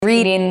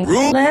Reading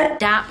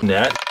roulette.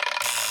 Net.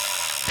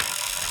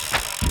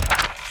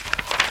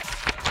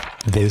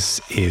 This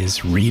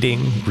is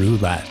Reading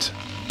Roulette,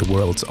 the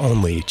world's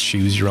only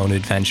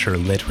choose-your-own-adventure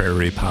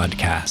literary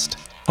podcast.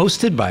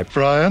 Hosted by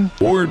Brian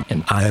Ward.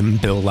 And I'm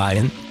Bill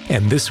Lyon.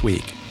 And this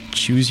week,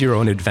 Choose Your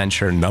Own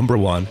Adventure number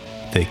 1,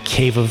 The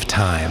Cave of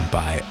Time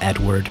by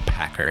Edward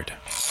Packard.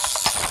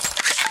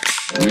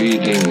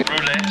 Reading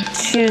Roulette.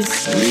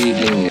 Choose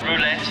Reading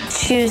Roulette.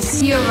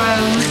 Choose Your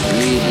Own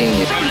Reading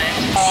Roulette.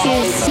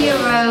 Choose Your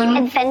Own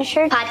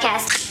Adventure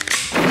Podcast.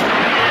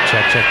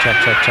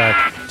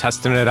 Check.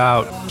 Testing it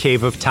out.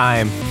 Cave of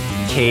Time.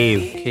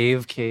 Cave.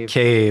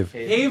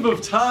 Cave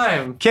of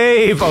Time.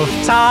 Cave of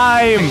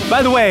Time.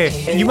 By the way,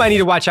 you might need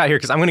to watch out here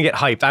because I'm going to get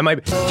hyped. I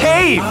might...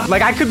 Cave!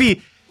 Like, I could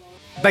be...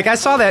 Like, I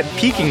saw that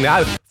peeking.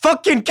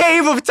 Fucking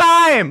Cave of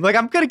Time! Like,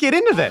 I'm going to get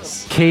into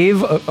this.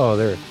 Cave of... Oh,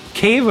 there.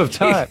 Cave of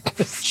Time.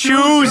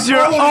 Choose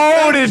your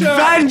own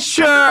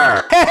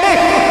adventure! Cave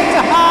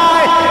of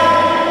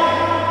Time!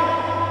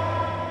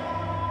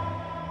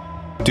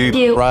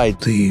 You Right,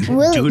 please.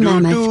 will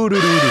mammoth. You do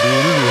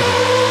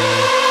that.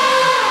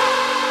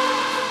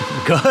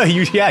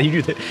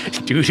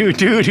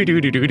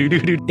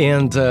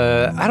 And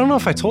I don't know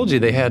if I told you,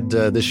 they had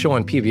this show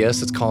on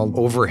PBS. It's called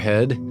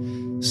Overhead.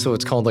 So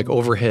it's called like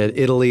Overhead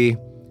Italy,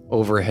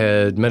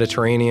 Overhead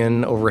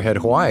Mediterranean, Overhead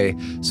Hawaii.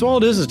 So all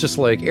it is just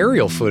like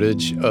aerial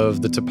footage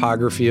of the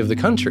topography of the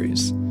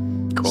countries.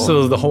 Cool.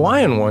 So the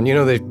Hawaiian one, you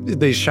know,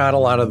 they shot a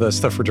lot of the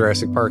stuff for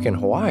Jurassic Park in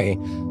Hawaii.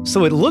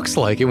 So it looks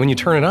like it when you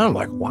turn it on. I'm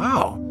like,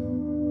 wow,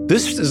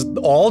 this is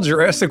all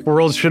Jurassic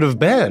World should have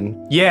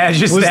been. Yeah,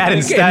 just that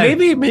instead.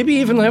 Maybe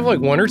even have like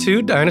one or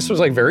two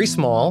dinosaurs, like very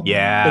small.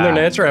 Yeah. In their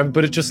natural habitat,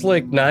 but it's just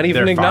like not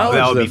even acknowledged.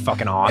 That would them. be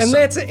fucking awesome. And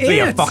that's It'd be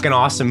a it. fucking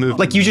awesome move.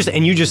 Like you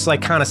just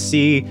like kind of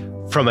see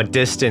from a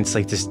distance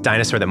like this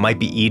dinosaur that might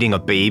be eating a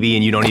baby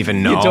and you don't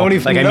even know. You don't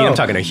even like, I mean, know. I'm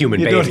talking a human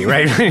You don't baby, even-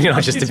 right? You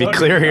know, just to be don't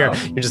clear here. know.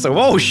 You're just like,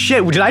 whoa,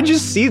 shit, did I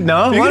just see?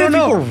 No, You I could don't have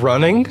know. people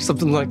running,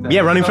 something like that. Yeah,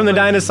 running from the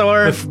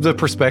dinosaur. The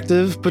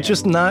perspective, but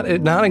just not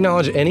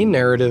acknowledge any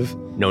narrative.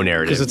 No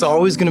narrative. Because it's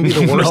always going to be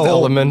the worst No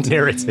element.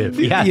 narrative.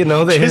 Yeah, You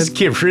know, they just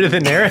get rid of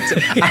the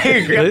narrative. I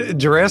agree.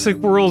 Jurassic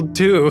World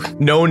 2.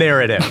 No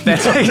narrative.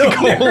 That's like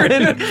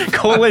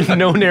colon,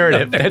 no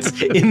narrative.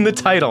 That's in the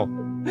title.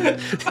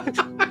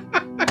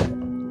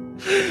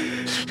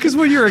 Because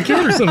when you're a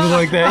kid or something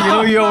like that, you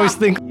know, you always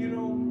think,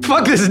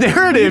 Fuck this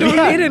narrative. you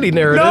don't need any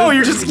narrative. No,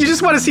 you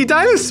just want to see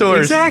dinosaurs.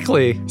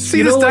 Exactly. See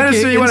you this know, like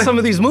dinosaur, you in wanna- some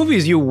of these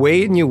movies, you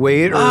wait.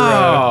 Or,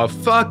 Oh,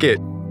 fuck it.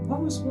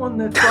 what was one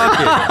that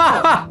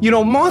fuck it? You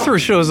know, Mothra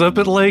shows up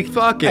at like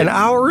Fuck it. an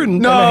hour and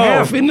No. a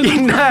half into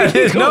the Not-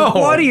 You go, no.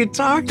 What are you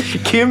talking?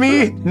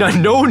 Kimmy,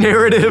 no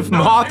narrative,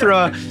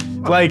 Mothra,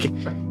 like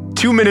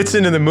 2 minutes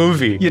into the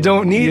movie. You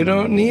don't need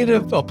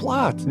a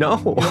plot. No.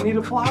 You don't need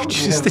a plot.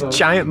 Just a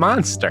giant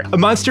monster. A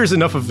monster is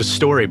enough of a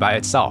story by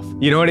itself.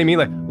 You know what I mean?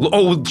 Like,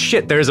 oh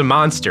shit, there's a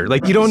monster.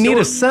 Like You don't need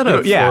a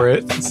setup Yeah. for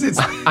it.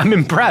 I'm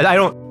impressed. I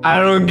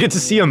don't get to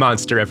see a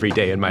monster every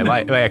day in my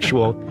life, my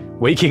actual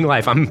waking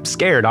life. I'm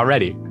scared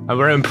already. I'm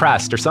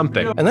impressed or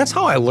something. And that's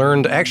how I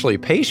learned actually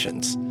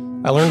patience.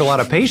 I learned a lot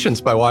of patience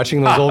by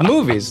watching those old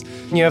movies.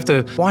 You have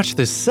to watch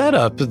this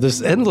setup,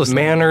 this endless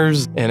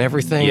manners and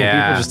everything. Yeah.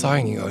 And people just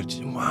talking, you go,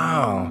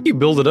 wow. You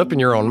build it up in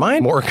your own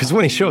mind more because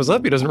when he shows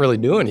up, he doesn't really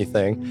do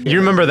anything. You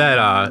remember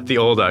that the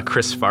old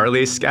Chris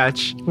Farley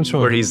sketch? Which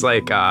one? Where he's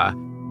like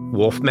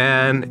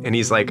Wolfman and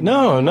he's like,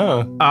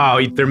 No.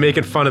 oh, they're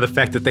making fun of the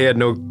fact that they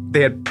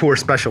had poor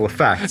special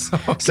effects.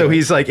 So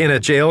he's like in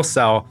a jail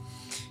cell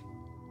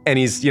and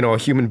he's, you know, a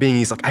human being.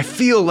 He's like, I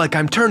feel like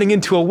I'm turning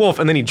into a wolf.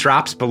 And then he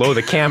drops below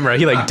the camera.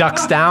 He like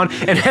ducks down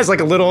and has like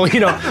a little,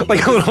 you know,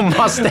 like a little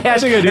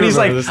mustache. think I do And he's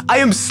like, remember this. I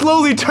am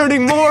slowly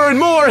turning more and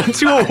more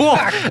into a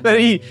wolf. Then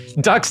he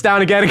ducks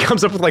down again and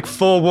comes up with like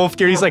full wolf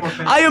gear. He's like,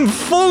 I am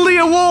fully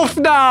a wolf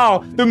now.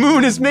 The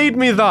moon has made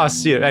me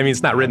thus. Yeah, I mean,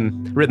 it's not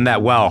written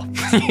that well,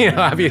 you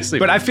know, obviously.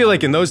 But I feel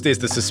like in those days,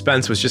 the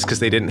suspense was just because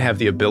they didn't have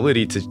the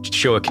ability to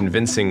show a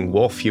convincing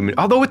wolf human.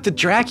 Although with the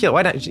Dracula,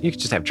 why not? You could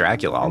just have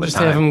Dracula all the Just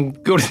time. have him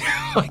go to.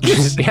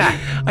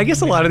 I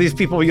guess a lot of these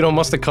people, you know,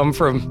 must have come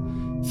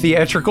from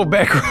theatrical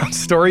backgrounds,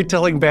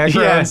 storytelling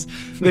backgrounds.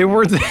 They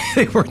weren't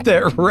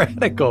that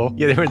radical.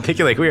 Yeah, they were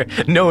thinking like we're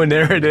no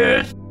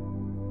narrative.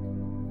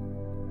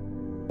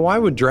 Why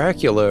would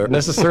Dracula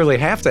necessarily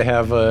have to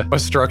have a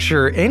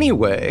structure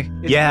anyway?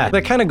 Yeah.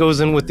 That kind of goes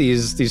in with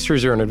these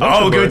Choose Your Own Adventure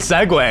Oh, good books,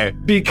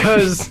 segue.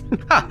 because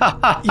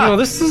you know,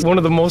 this is one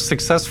of the most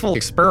successful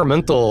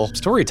experimental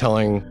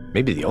storytelling.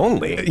 Maybe the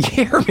only.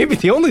 Yeah, or maybe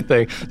the only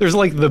thing. There's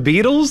like the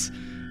Beatles.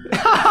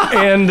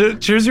 And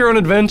Choose Your Own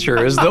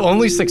Adventure is the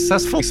only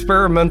successful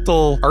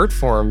experimental art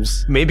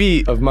forms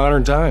Maybe of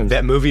modern times.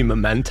 that movie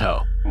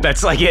Memento.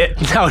 That's like it.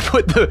 That would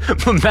put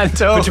the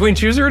Memento. Between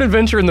Choose Your Own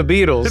Adventure and the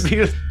Beatles,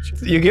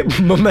 you get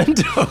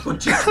Memento.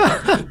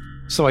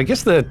 So I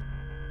guess that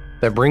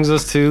brings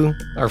us to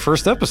our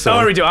first episode.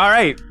 Oh, we do. All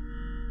right.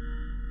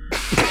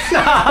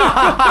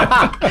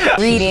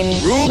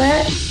 Reading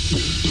roulette.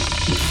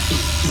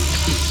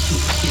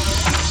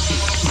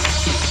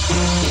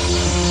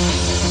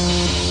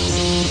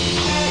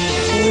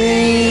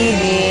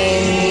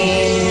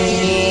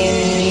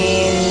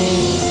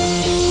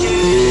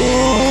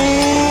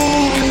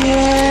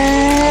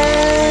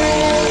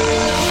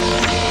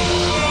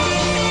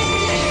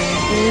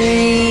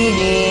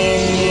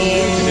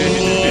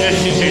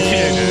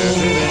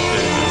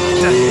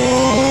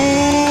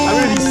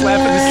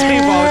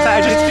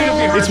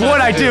 It's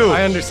what I do.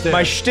 I understand.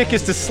 My shtick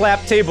is to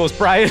slap tables,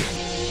 Brian.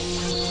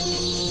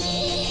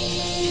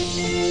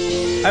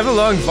 I have a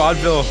long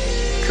vaudeville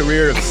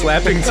career of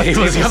slapping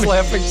tables.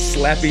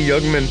 Slappy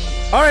young men.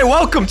 All right,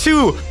 welcome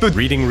to the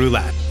Reading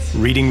Roulette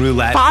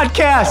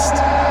podcast.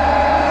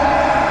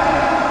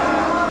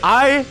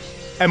 I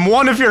am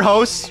one of your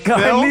hosts. Bill.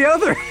 I'm the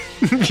other.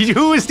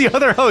 Who is the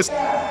other host?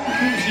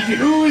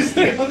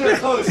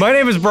 My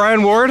name is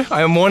Brian Ward.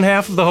 I am one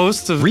half of the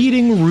hosts of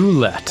Reading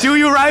Roulette. Do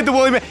you ride the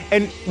woolly man?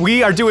 And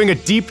we are doing a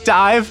deep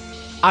dive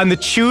on the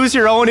Choose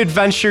Your Own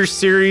Adventure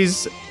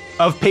series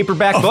of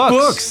paperback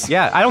books.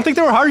 Yeah, I don't think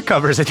there were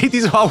hardcovers. I think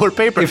these all were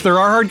paper. If there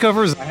are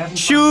hardcovers,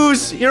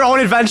 Choose Your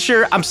Own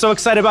Adventure. I'm so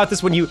excited about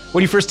this. When you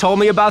first told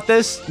me about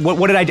this,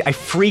 what did I do? I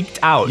freaked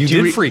out. You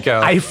did freak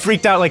out. I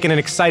freaked out like in an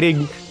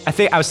exciting.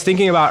 I was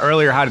thinking about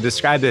earlier how to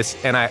describe this,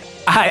 and I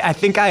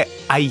think I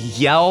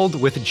yelled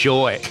with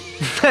joy.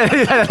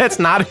 That's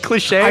not a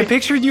cliche. I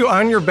pictured you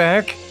on your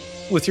back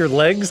with your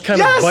legs kind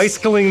Yes! of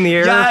bicycling in the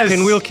air, Yes!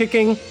 pinwheel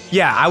kicking.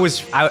 Yeah, I'm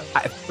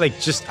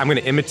going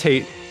to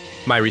imitate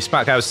my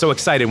response. I was so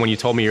excited when you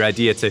told me your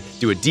idea to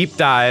do a deep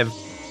dive,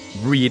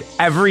 read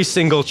every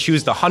single,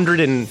 choose the 100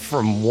 and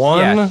From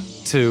one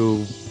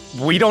to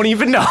we don't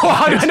even know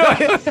how to know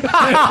it.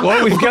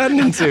 what we've gotten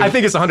into. I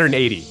think it's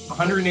 180.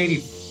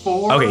 184.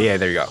 Okay, yeah,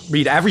 there you go.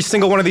 Read every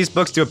single one of these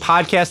books, do a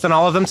podcast on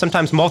all of them,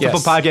 sometimes multiple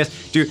Yes.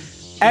 podcasts, do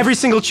every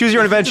single Choose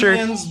Your Own Adventure.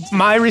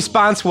 My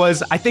response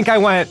was, I think I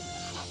went,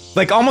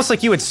 like almost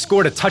like you had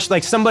scored a touch,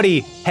 like somebody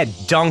had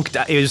dunked,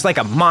 it was like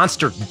a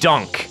monster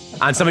dunk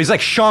on somebody. It's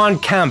like Sean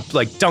Kemp,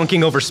 like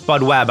dunking over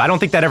Spud Webb. I don't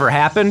think that ever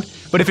happened,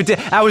 but if it did,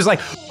 I was like,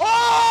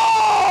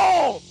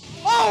 oh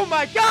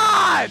my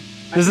God!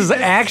 This is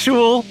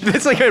actual.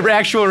 It's like an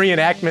actual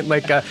reenactment,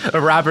 like a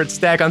Robert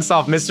Stack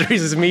Unsolved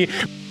Mysteries is me.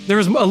 There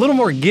was a little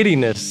more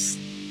giddiness.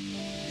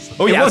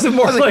 Oh It wasn't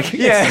more like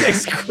yeah.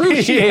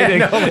 excruciating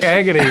Yeah, no.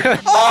 agony.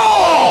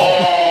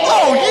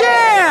 Oh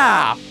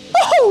yeah!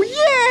 Oh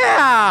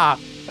yeah!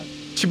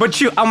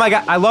 But oh my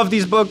God, I love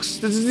these books.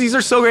 These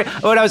are so great.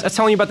 What I was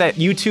telling you about that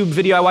YouTube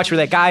video I watched where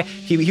that guy,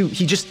 he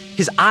just,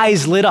 his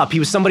eyes lit up. He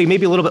was somebody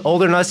maybe a little bit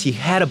older than us. He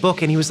had a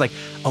book and he was like,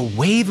 a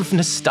wave of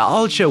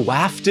nostalgia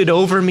wafted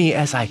over me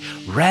as I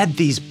read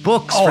these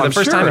books for the I'm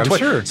first sure, time in I'm 20.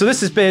 sure. So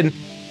this has been,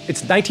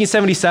 it's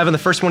 1977. The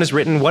first one is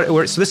written.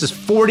 So this is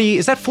 40,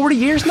 is that 40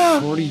 years now?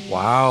 40.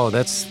 Wow,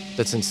 that's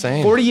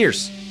insane. 40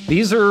 years.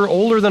 These are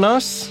older than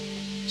us,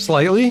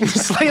 slightly.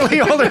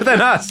 Slightly older than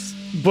us.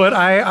 But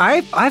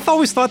I've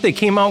always thought they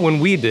came out when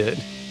we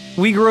did.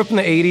 We grew up in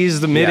the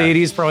 80s, the mid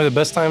 80s, probably the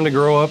best time to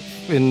grow up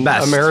in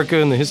Best. America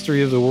and the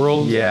history of the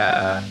world.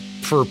 Yeah.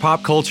 For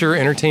pop culture,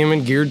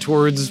 entertainment geared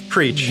towards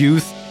Preach.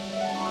 youth.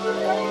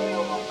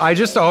 I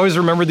just always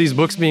remember these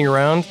books being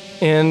around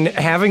and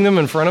having them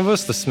in front of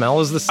us. The smell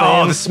is the same.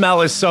 Oh, the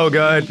smell is so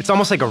good. It's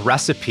almost like a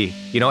recipe.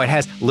 You know, it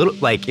has little,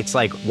 like, it's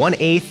like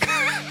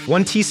 1/8,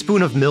 1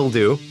 teaspoon of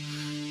mildew.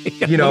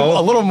 You know,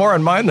 a little more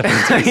on mine than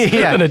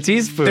Yeah. than a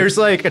teaspoon. There's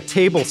like a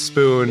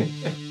tablespoon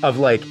of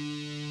like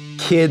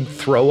kid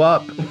throw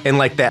up and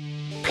like that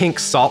pink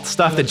salt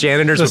stuff that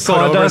janitors the would put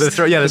over sawdust. the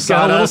throat. Yeah, the It's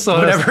got a little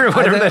sawdust, sawdust.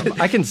 whatever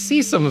that. I can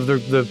see some of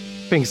the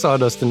pink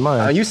sawdust in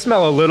mine. You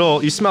smell a little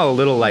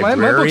librarian.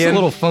 My book's a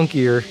little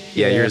funkier.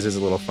 Yeah, yours is a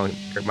little funk.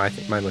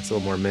 Mine looks a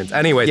little more mint.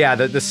 Anyway, yeah,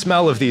 the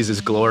smell of these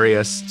is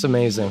glorious. It's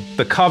amazing.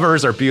 The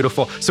covers are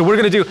beautiful. So we're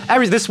gonna do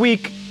this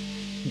week,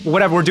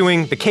 whatever we're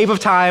doing, The Cave of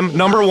Time,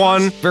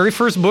 #1. Very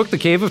first book, The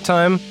Cave of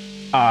Time.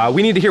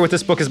 We need to hear what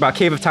this book is about,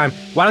 Cave of Time.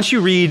 Why don't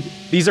you read,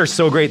 these are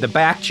so great, the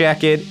back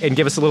jacket, and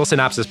give us a little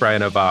synopsis,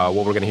 Brian, of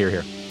what we're gonna hear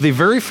here. The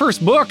very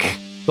first book,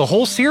 the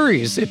whole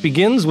series, it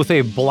begins with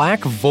a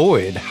black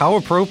void. How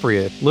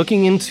appropriate.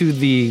 Looking into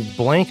the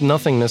blank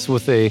nothingness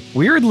with a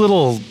weird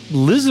little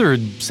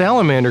lizard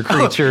salamander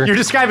creature. You're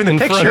describing the in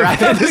front picture. of I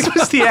thought this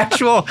was the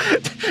actual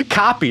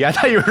copy. I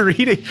thought you were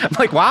reading. I'm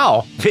like,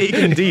 wow, vague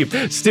and deep.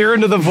 Stare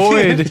into the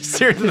void.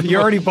 Stare into the You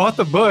void. already bought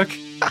the book.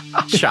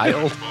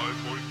 Child.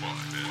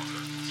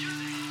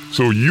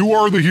 So you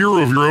are the hero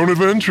of your own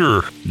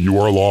adventure. You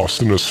are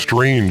lost in a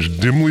strange,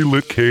 dimly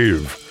lit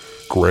cave.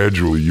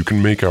 Gradually, you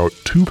can make out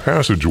 2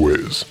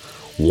 passageways.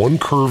 One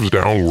curves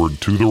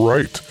downward to the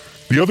right.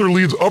 The other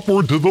leads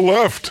upward to the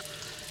left.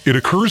 It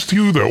occurs to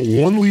you that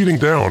one leading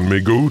down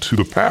may go to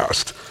the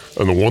past,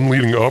 and the one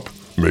leading up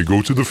may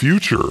go to the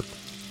future.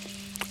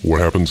 What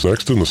happens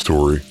next in the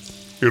story?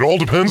 It all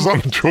depends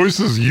on the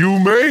choices you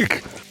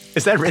make.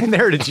 Is that written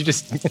there, or did you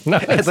just...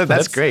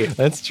 that's great.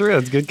 That's true.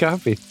 That's good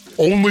copy.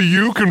 Only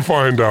you can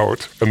find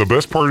out. And the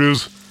best part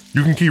is,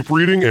 you can keep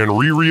reading and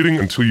rereading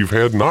until you've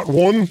had not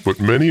one, but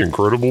many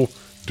incredible,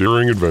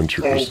 daring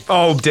adventures.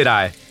 Oh, did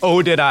I?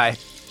 Oh, did I?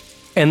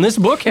 And this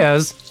book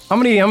has how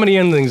many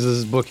endings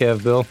does this book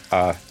have, Bill?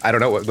 I don't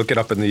know. Look it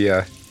up in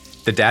the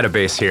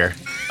database here.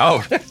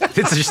 Oh,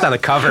 this is just on the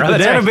cover. The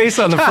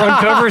database on the front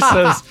cover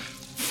says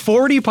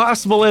 40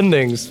 possible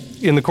endings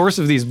in the course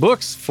of these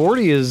books.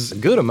 40 is a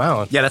good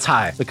amount. Yeah, that's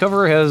high. The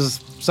cover has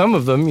some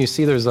of them. You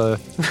see there's a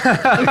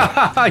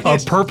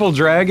purple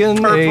dragon.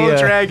 Purple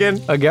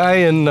dragon. A guy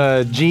in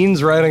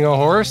jeans riding a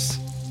horse.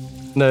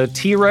 the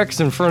T-Rex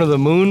in front of the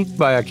moon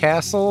by a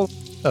castle,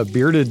 a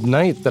bearded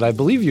knight that I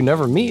believe you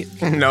never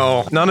meet.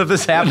 No, none of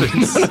this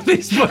happens.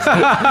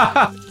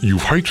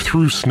 You've hiked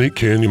through Snake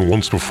Canyon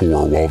once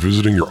before while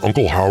visiting your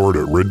Uncle Howard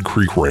at Red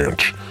Creek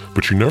Ranch,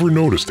 but you never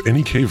noticed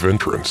any cave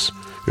entrance.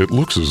 It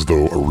looks as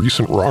though a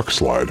recent rock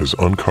slide has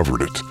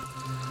uncovered it.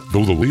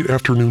 Though the late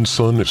afternoon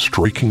sun is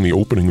striking the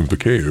opening of the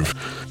cave,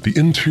 the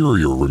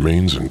interior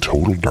remains in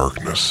total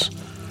darkness.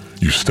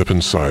 You step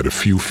inside a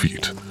few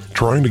feet,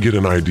 trying to get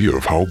an idea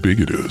of how big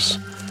it is.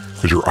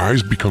 As your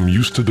eyes become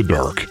used to the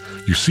dark,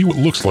 you see what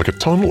looks like a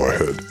tunnel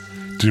ahead,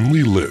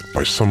 dimly lit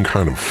by some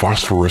kind of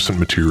phosphorescent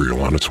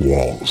material on its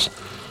walls.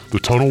 The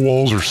tunnel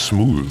walls are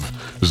smooth,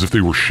 as if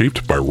they were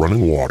shaped by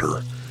running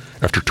water.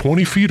 After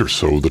 20 feet or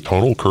so, the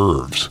tunnel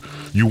curves.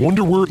 You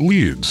wonder where it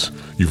leads.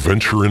 You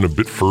venture in a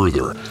bit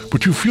further,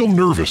 but you feel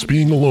nervous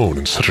being alone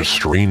in such a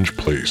strange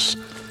place.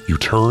 You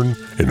turn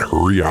and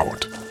hurry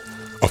out.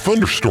 A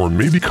thunderstorm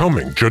may be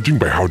coming, judging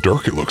by how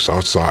dark it looks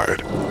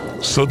outside.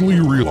 Suddenly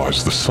you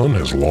realize the sun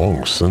has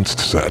long since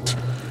set,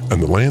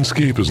 and the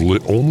landscape is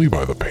lit only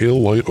by the pale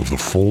light of the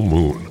full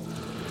moon.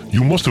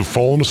 You must have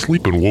fallen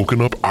asleep and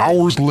woken up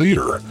hours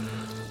later.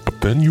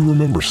 But then you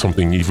remember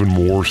something even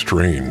more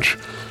strange.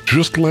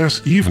 Just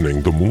last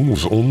evening, the moon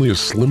was only a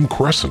slim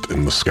crescent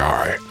in the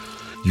sky.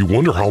 You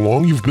wonder how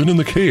long you've been in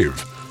the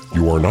cave.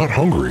 You are not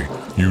hungry.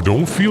 You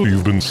don't feel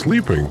you've been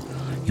sleeping.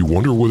 You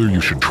wonder whether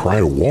you should try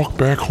to walk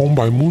back home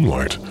by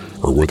moonlight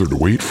or whether to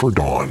wait for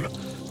dawn,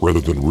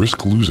 rather than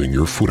risk losing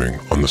your footing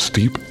on the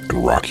steep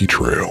and rocky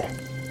trail.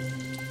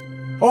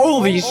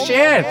 Holy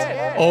shit!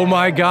 Oh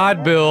my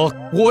God, Bill.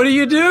 What do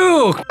you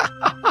do?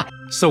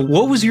 So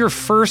what was your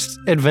first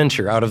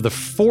adventure out of the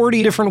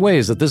 40 different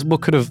ways that this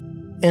book could have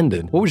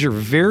ended? What was your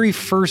very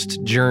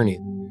first journey?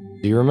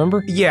 Do you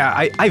remember? Yeah,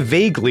 I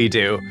vaguely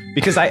do,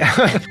 because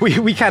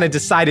we kind of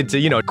decided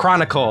to,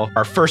 chronicle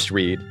our first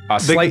read.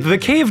 The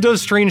cave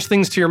does strange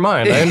things to your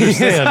mind. I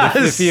understand.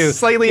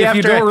 if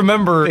you don't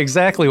remember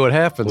exactly what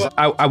happens.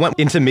 Well, I went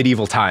into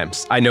medieval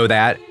times. I know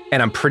that,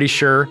 and I'm pretty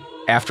sure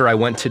after I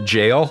went to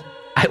jail,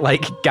 I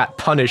got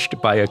punished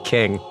by a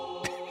king.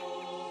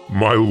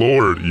 My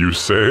lord, you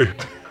say?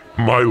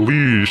 My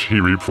liege, he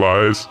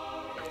replies.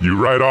 You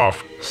ride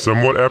off,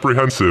 somewhat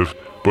apprehensive,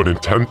 but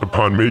intent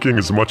upon making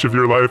as much of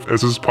your life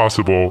as is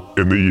possible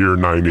in the year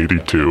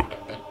 982.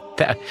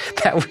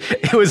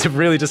 It was a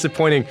really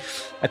disappointing,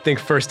 I think,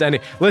 first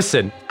ending.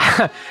 Listen,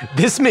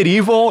 this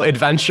medieval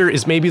adventure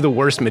is maybe the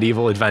worst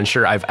medieval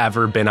adventure I've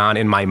ever been on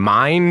in my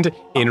mind,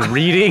 in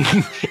reading,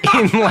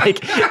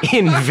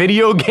 in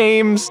video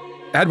games.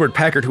 Edward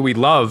Packard, who we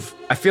love,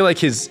 I feel like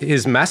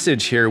his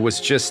message here was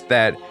just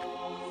that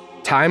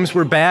times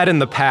were bad in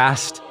the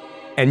past,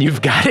 and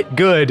you've got it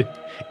good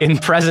in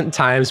present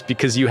times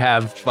because you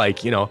have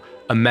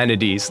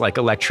amenities like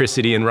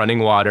electricity and running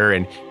water,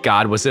 and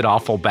God, was it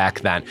awful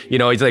back then.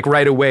 It's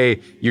right away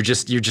you're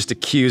just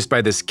accused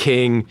by this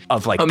king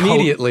of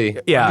immediately.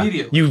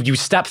 You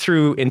step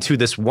through into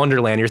this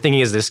wonderland. You're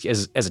thinking as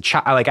a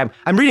child,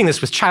 I'm reading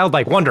this with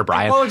childlike wonder,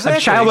 Brian. Well,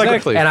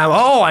 exactly. And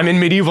I'm in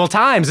medieval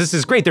times. This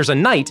is great. There's a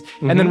knight.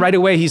 And then right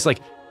away he's like,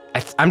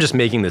 I'm just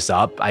making this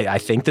up. I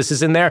think this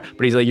is in there,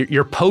 but he's like,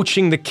 you're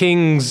poaching the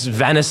king's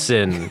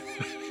venison.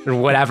 Or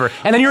whatever,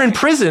 and then you're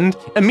imprisoned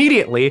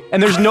immediately,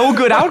 and there's no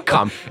good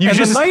outcome.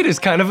 The knight is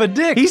kind of a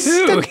dick he's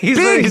too.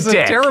 He's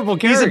a terrible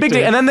character. He's a big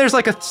dick. And then there's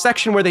a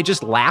section where they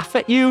just laugh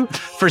at you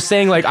for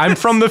saying I'm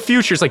from the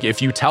future. It's if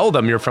you tell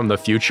them you're from the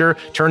future,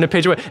 turn the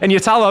page away, and you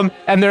tell them,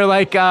 and they're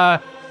like,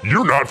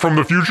 "You're not from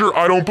the future.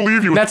 I don't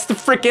believe you." That's the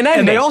freaking ending.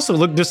 And they also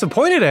look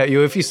disappointed at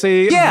you if you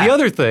say the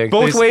other thing.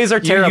 Both ways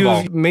are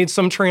terrible. You've made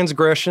some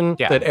transgression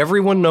that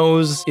everyone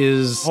knows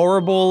is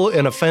horrible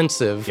and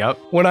offensive. Yep.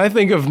 When I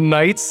think of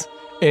knights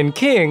and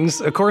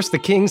kings, of course, the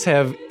kings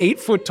have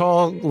 8-foot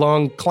tall,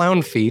 long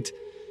clown feet.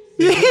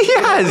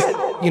 Yes.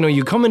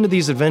 You come into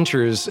these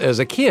adventures as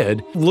a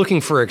kid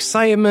looking for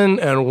excitement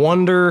and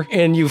wonder,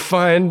 and you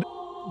find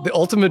the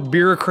ultimate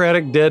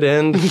bureaucratic dead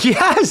end.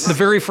 Yes. The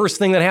very first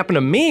thing that happened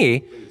to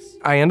me,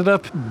 I ended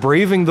up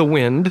braving the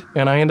wind,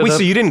 and I ended up... Wait,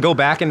 so you didn't go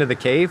back into the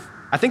cave?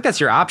 I think that's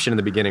your option in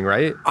the beginning,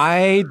 right?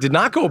 I did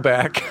not go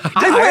back.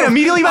 I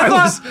immediately went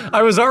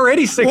I was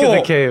already sick of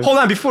the cave. Hold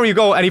on, before you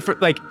go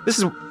this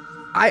is...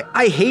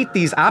 I hate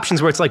these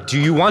options where it's do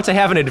you want to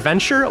have an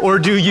adventure or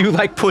do you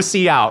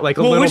pussy out a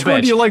little which bitch?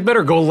 One do you like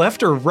better, go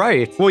left or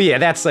right? Well, yeah,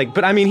 that's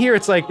but I mean here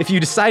it's if you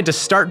decide to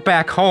start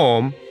back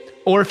home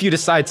or if you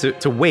decide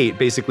to wait,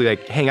 basically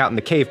hang out in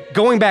the cave,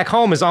 going back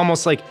home is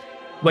almost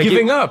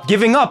giving up.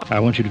 Giving up. I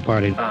want you to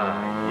party.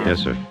 Yes,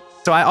 sir.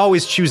 So I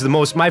always choose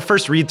my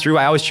first read through,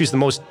 I always choose the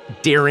most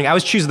daring, I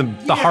always choose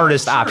the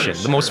hardest option,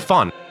 the most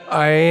fun.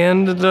 I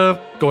ended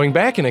up going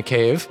back in a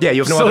cave. Yeah,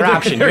 you have no other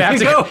option. You have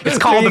to go. It's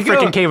called the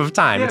freaking Cave of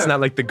Time. Yeah. It's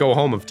not the go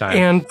home of time.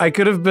 And I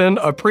could have been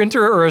a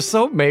printer or a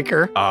soap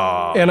maker.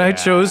 Oh, and I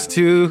chose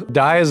to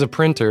die as a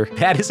printer.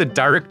 That is a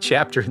dark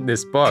chapter in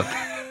this book.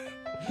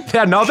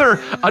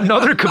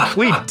 Another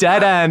complete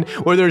dead end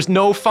where there's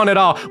no fun at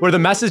all, where the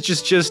message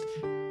is just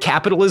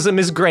capitalism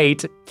is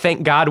great.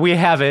 Thank God we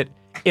have it.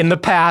 In the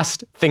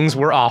past, things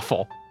were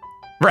awful.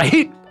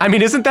 right? I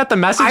mean, isn't that the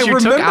message you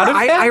took out of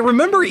that? I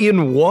remember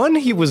in one,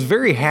 he was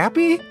very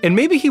happy, and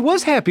maybe he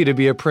was happy to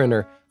be a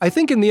printer. I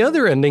think in the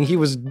other ending, he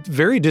was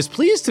very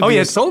displeased to be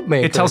a soap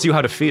maker. It tells you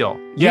how to feel.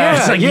 Yeah,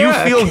 it's like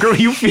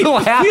you feel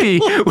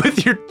happy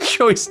with your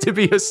choice to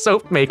be a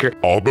soap maker.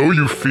 Although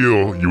you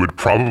feel you would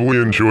probably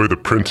enjoy the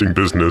printing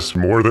business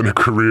more than a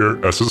career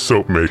as a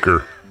soap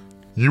maker,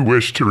 you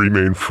wish to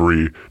remain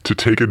free to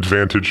take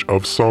advantage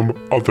of some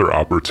other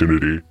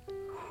opportunity.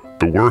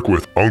 The work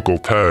with Uncle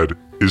Ted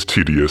is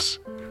tedious.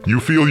 You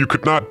feel you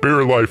could not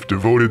bear life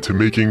devoted to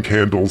making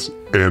candles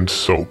and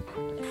soap.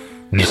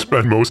 You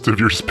spend most of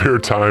your spare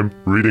time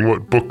reading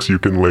what books you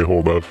can lay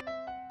hold of.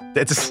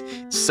 That's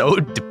so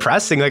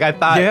depressing. Like I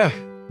thought. Yeah.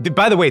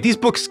 By the way, these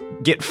books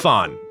get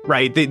fun,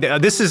 right?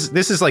 This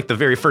is like the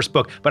very first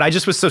book, but I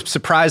just was so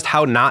surprised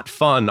how not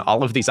fun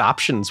all of these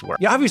options were.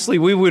 Yeah, obviously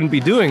we wouldn't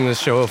be doing this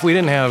show if we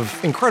didn't have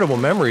incredible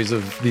memories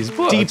of these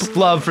books. Deep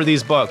love for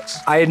these books.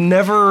 I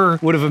never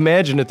would have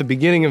imagined at the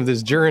beginning of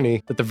this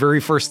journey that the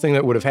very first thing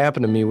that would have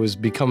happened to me was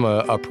become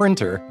a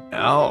printer.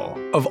 Oh.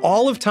 Of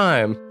all of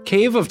time,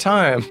 Cave of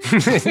Time,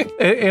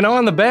 and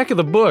on the back of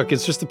the book,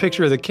 it's just a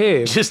picture of the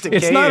cave.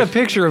 It's not a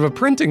picture of a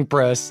printing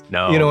press.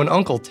 No. You know, an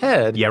Uncle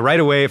Ted. Yeah, right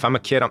away, if I'm a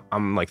kid,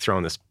 I'm like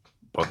throwing this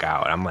book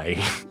out. I'm like,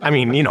 I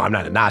mean, you know, I'm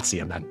not a Nazi.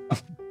 I'm not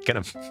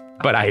gonna,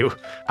 but I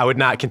would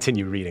not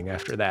continue reading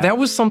after that. That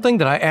was something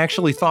that I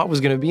actually thought was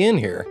going to be in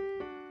here.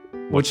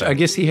 Which I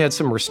guess he had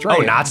some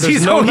restraint. Oh, Nazis?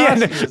 There's no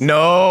Nazis. Nazis.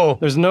 No.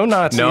 There's no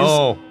Nazis.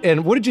 No.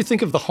 And what did you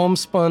think of the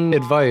homespun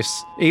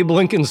advice? Abe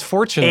Lincoln's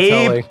fortune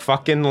telling. Abe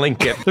fucking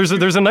Lincoln. There's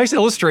a nice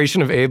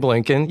illustration of Abe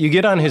Lincoln. You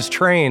get on his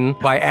train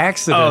by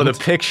accident. Oh, the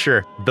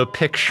picture.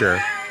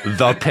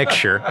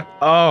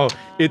 Oh,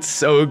 it's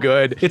so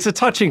good. It's a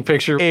touching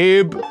picture.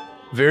 Abe,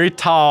 very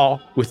tall,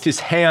 with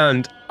his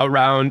hand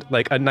around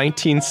like a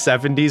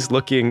 1970s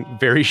looking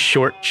very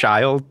short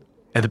child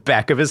at the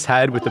back of his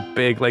head with a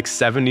big like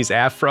 70s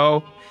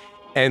afro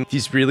and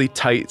these really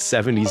tight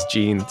 70s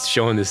jeans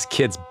showing this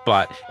kid's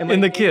butt.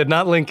 And the kid,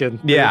 not Lincoln.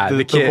 Yeah,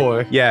 the kid. The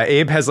boy. Yeah,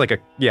 Abe has like a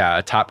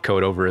top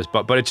coat over his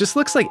butt, but it just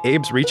looks like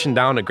Abe's reaching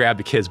down to grab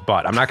the kid's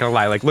butt. I'm not gonna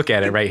lie, like look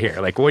at it right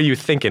here. Like what are you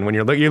thinking when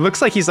you're looking? It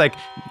looks like he's like,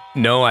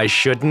 no, I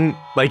shouldn't.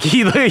 Like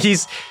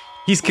he's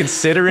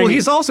considering. Well,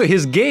 he's also,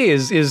 his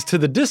gaze is to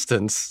the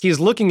distance. He's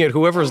looking at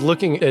whoever's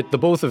looking at the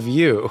both of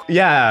you.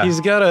 Yeah. He's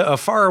got a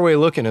faraway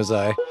look in his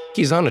eye.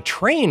 He's on a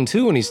train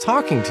too, and he's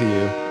talking to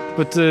you.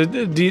 But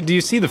do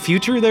you see the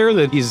future there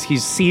that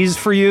he's seized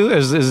for you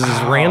as this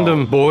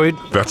random boy?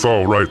 That's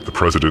all right, the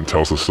president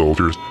tells the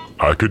soldiers.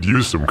 I could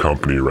use some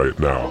company right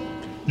now.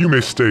 You may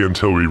stay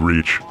until we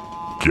reach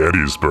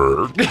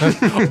Gettysburg.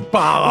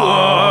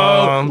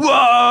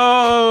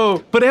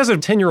 Whoa! But as a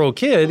 10-year-old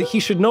kid, he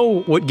should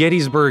know what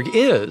Gettysburg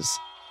is.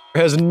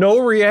 Has no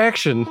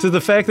reaction to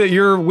the fact that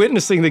you're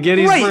witnessing the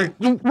Gettysburg.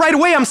 Right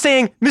away, I'm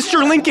saying,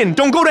 Mr. Lincoln,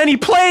 don't go to any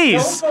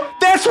plays.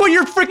 That's what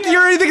you're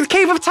in the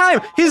Cave of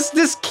Time.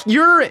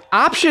 Your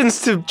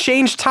options to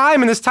change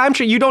time in this time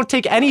train, you don't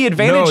take any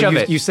advantage of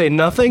it. You say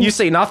nothing. You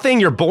say nothing.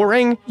 You're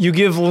boring. You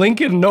give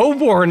Lincoln no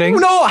warning.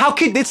 No, how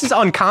could this is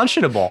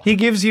unconscionable. He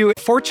gives you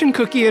fortune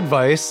cookie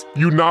advice.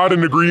 You nod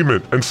in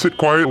agreement and sit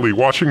quietly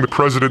watching the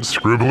president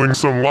scribbling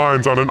some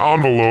lines on an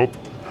envelope.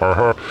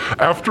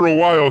 After a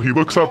while, he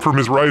looks up from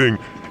his writing,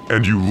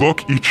 and you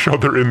look each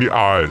other in the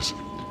eyes.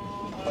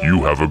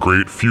 You have a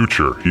great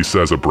future, he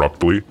says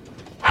abruptly.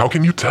 How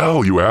can you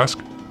tell, you ask?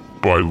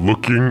 By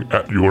looking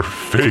at your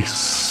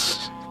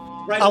face.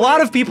 A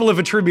lot of people have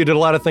attributed a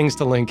lot of things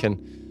to Lincoln,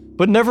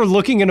 but never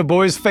looking in a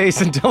boy's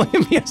face and telling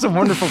him he has a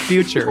wonderful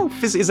future.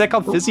 Is that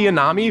called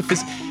physiognomy?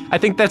 I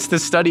think that's the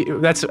study.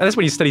 That's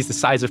when he studies the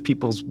size of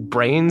people's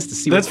brains to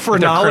see. That's what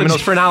their phrenology.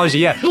 Phrenology,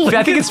 yeah.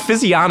 I think it's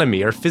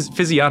physiognomy or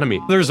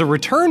physiognomy. There's a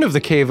return of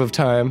the Cave of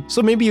Time,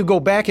 so maybe you go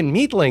back and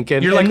meet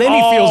Lincoln, You're like, and then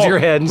he feels your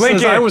head and Lincoln,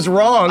 says, I was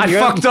wrong. I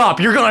fucked up.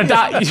 You're gonna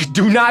die.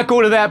 Do not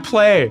go to that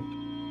play.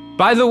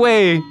 By the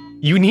way,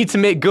 you need to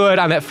make good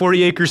on that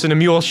 40 acres and a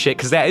mule shit,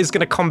 because that is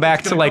gonna come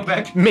back to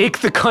like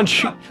make the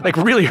country, like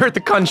really hurt the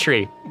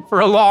country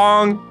for a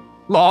long,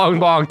 long,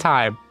 long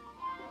time.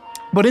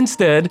 But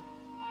instead,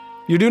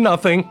 you do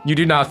nothing. You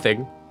do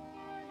nothing.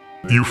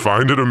 You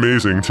find it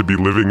amazing to be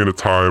living in a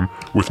time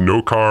with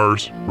no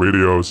cars,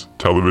 radios,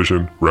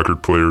 television,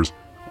 record players,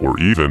 or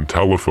even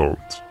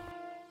telephones.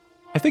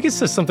 I think it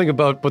says something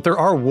about, but there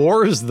are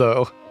wars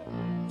though.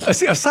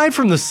 Aside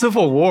from the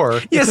Civil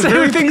War, yes,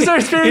 everything's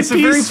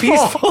very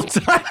peaceful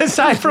time.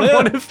 Aside from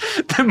one of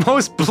the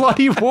most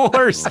bloody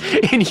wars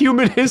in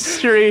human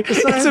history,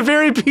 it's a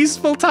very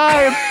peaceful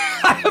time.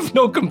 I have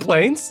no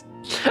complaints.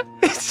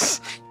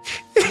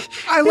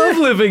 I love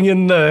living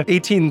in the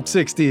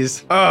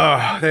 1860s.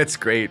 Oh, that's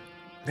great.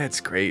 That's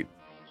great.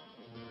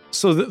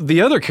 So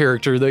the other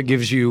character that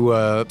gives you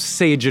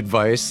sage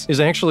advice is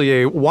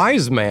actually a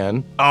wise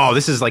man. Oh,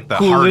 this is like the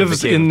who heart lives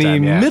of the cave in the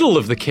yeah. middle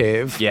of the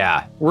cave.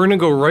 Yeah. We're gonna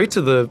go right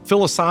to the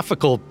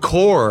philosophical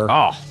core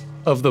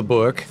of the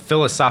book,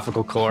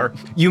 Philosophical core.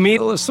 you meet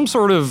some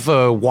sort of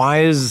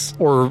wise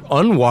or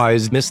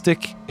unwise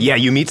mystic. Yeah,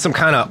 you meet some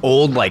kind of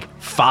old, like,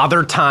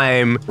 father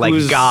time, like,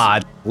 Who's-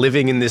 god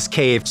living in this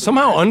cave.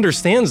 Somehow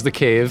understands the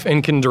cave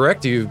and can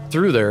direct you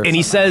through there. And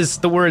he says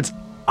the words,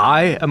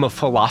 I am a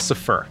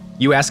philosopher.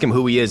 You ask him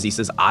who he is, he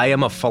says, I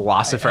am a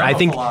philosopher. I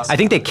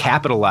think they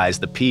capitalize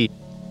the P.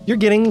 You're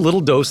getting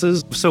little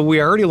doses. So we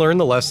already learned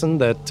the lesson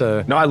that...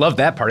 No, I love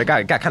that part. It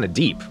got kind of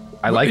deep.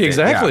 I like it.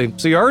 Exactly. Yeah.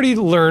 So you already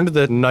learned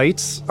that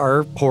knights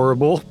are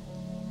horrible.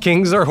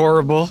 Kings are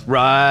horrible.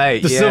 Right.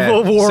 The yeah.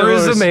 Civil War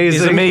is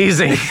amazing. Is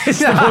amazing. It's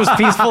the most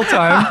peaceful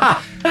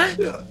time.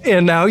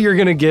 And now you're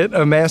going to get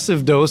a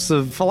massive dose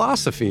of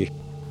philosophy.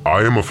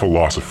 I am a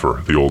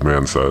philosopher, the old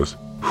man says,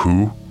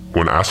 who,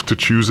 when asked to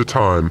choose a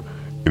time,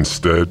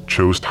 instead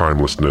chose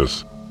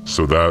timelessness,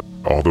 so that,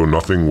 although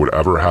nothing would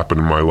ever happen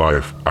in my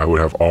life, I would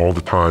have all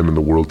the time in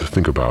the world to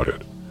think about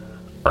it.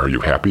 Are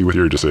you happy with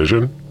your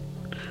decision?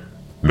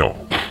 No,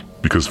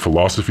 because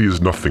philosophy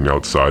is nothing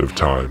outside of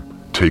time.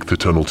 Take the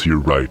tunnel to your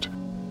right.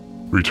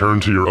 Return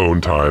to your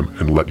own time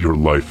and let your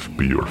life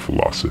be your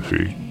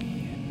philosophy.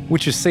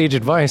 Which is sage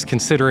advice,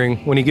 considering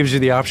when he gives you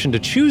the option to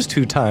choose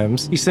 2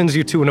 times, he sends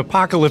you to an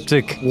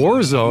apocalyptic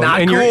war zone Not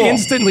and cool. you're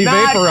instantly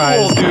Not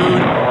vaporized. cool,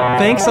 dude.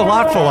 Thanks a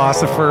lot,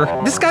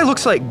 philosopher. This guy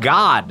looks like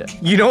God.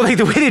 You know, like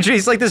the way they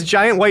he's like this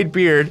giant white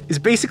beard is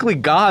basically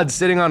God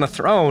sitting on a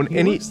throne,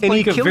 and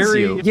he kills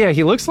you. Yeah,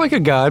 he looks like a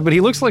god, but he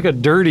looks like a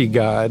dirty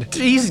god.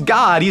 He's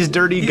God. He's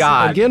dirty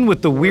God. Again,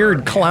 with the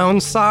weird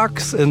clown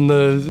socks and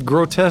the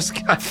grotesque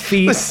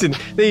feet. Listen,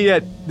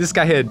 this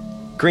guy had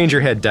Granger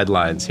had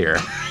deadlines here.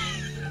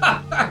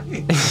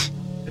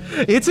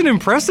 It's an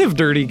impressive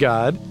dirty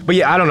god. But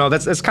yeah, I don't know.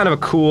 That's kind of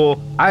a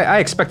cool. I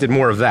expected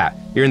more of that.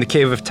 You're in the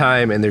Cave of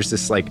Time, and there's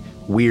this like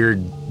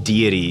weird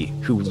deity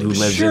who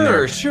lives in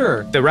there.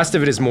 Sure. The rest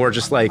of it is more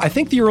just like I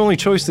think your only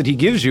choice that he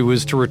gives you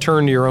is to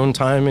return to your own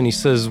time, and he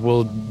says,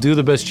 well, do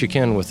the best you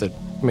can with it.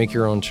 Make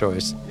your own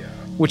choice. Yeah.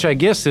 Which I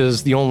guess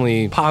is the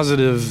only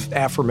positive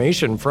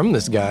affirmation from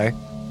this guy.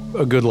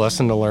 A good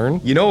lesson to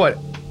learn. You know what?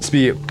 To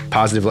be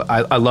positive,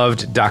 I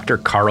loved Dr.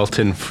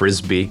 Carlton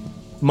Frisbee.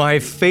 My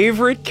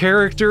favorite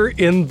character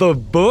in the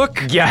book.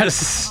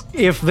 Yes.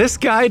 If this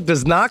guy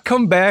does not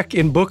come back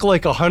in book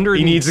like 170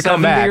 He needs to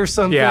come back. or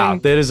something, Yeah.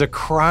 that is a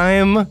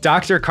crime.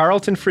 Dr.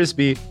 Carlton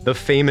Frisbee, the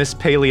famous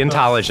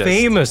paleontologist.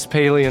 Famous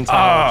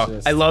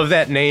paleontologist. I love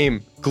that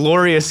name.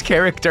 Glorious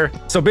character.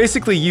 So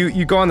basically,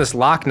 you go on this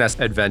Loch Ness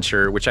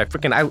adventure, which I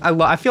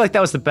feel like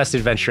that was the best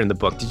adventure in the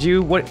book. Did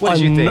you? What did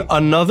you think?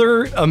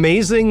 Another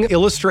amazing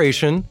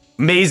illustration.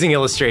 Amazing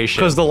illustration.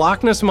 Because the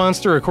Loch Ness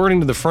Monster, according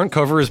to the front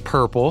cover, is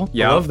purple.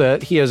 Yeah. I love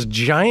that. He has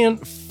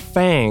giant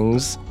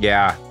fangs,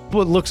 Yeah.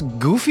 but looks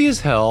goofy as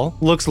hell,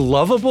 looks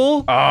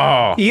lovable.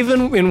 Oh.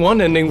 Even in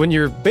one ending, when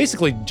you're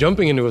basically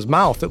jumping into his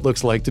mouth, it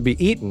looks like to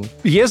be eaten.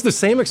 He has the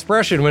same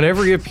expression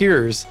whenever he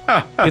appears.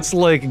 It's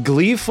like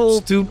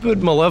gleeful,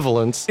 stupid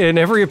malevolence in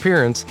every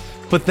appearance.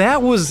 But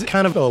that was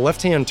kind of a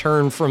left-hand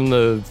turn from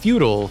the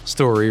feudal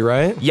story,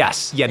 right?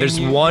 Yes. Yeah, there's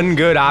one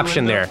good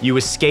option there. You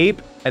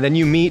escape, and then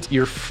you meet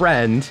your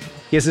friend.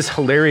 He has this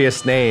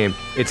hilarious name.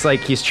 It's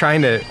like he's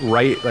trying to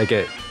write like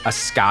a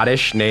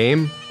Scottish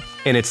name,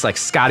 and it's like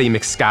Scotty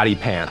McScotty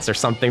Pants or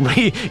something.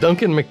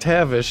 Duncan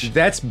McTavish.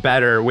 That's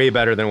better, way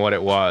better than what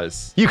it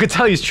was. You could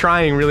tell he's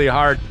trying really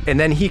hard. And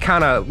then he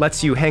kind of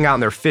lets you hang out in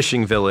their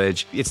fishing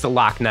village. It's the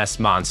Loch Ness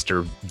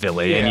Monster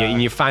village.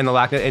 And you find the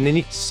Loch Ness, and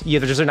then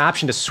there's an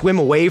option to swim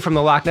away from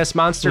the Loch Ness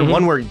Monster.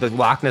 One where the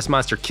Loch Ness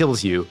Monster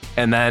kills you,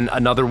 and then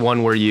another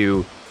one where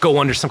you go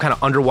under some kind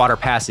of underwater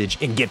passage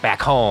and get back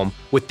home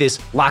with this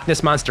Loch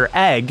Ness Monster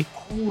egg.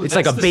 It's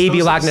like a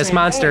baby Loch Ness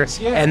Monster.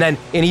 Eggs, yeah. And then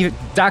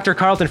Dr.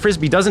 Carlton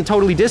Frisbee doesn't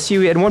totally diss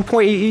you. At one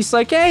point, he's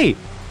like, hey,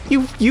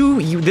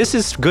 you this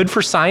is good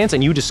for science,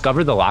 and you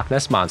discovered the Loch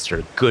Ness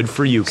Monster. Good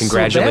for you.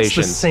 Congratulations.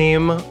 So that's the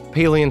same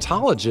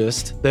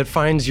paleontologist that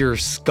finds your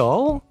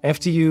skull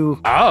after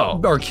you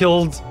are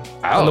killed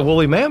on the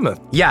woolly mammoth.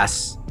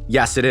 Yes.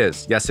 Yes, it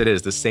is. Yes, it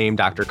is. The same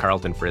Dr.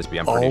 Carlton Frisbee,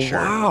 I'm pretty sure.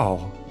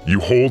 Wow. You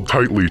hold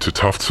tightly to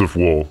tufts of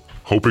wool,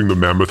 hoping the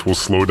mammoth will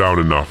slow down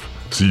enough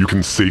so you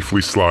can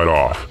safely slide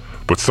off.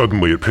 But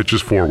suddenly it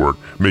pitches forward,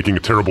 making a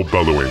terrible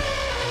bellowing.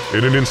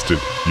 In an instant,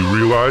 you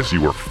realize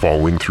you are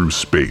falling through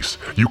space.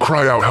 You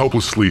cry out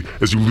helplessly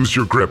as you lose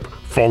your grip,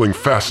 falling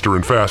faster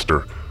and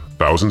faster.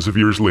 Thousands of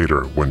years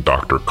later, when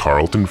Dr.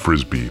 Carlton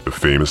Frisbee, the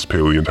famous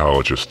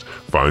paleontologist,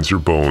 finds your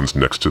bones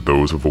next to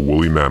those of a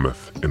woolly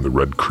mammoth in the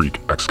Red Creek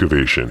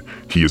excavation,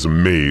 he is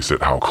amazed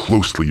at how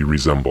closely you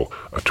resemble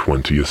a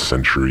 20th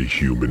century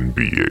human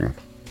being.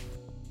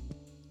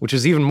 Which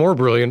is even more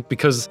brilliant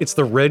because it's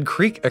the Red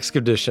Creek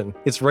expedition.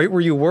 It's right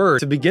where you were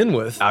to begin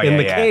with, in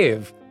the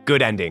cave.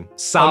 Good ending.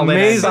 Solid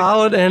Amazing. ending.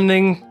 Solid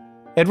ending.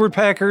 Edward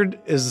Packard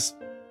is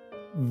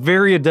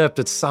very adept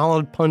at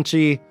solid,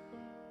 punchy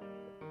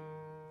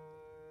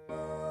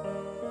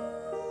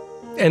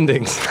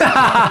endings.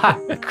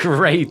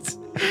 Great.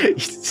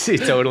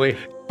 Totally.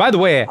 By the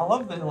way,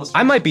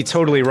 I might be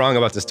totally wrong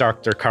about this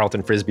Dr.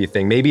 Carlton Frisbee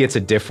thing. Maybe it's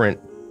a different,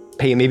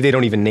 maybe they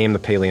don't even name the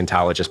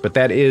paleontologist, but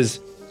that is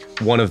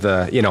one of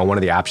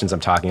the options I'm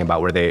talking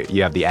about where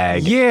you have the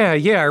egg. Yeah,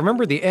 I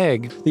remember the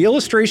egg. The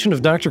illustration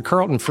of Dr.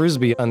 Carlton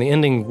Frisbee on the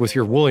ending with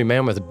your woolly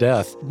mammoth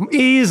death.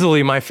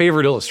 Easily my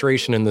favorite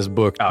illustration in this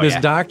book. Oh, this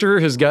yeah. doctor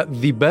has got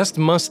the best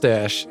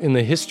mustache in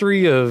the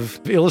history of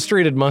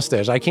illustrated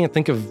mustache. I can't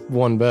think of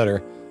one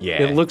better.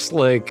 Yeah. It looks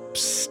like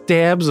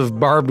stabs of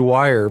barbed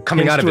wire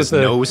Coming out of his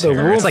nose The here.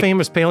 It's world like-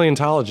 famous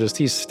paleontologist.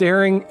 He's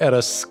staring at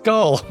a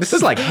skull. This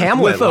is like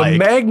Hamlet, with a like.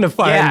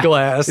 magnifying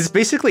glass. It's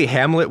basically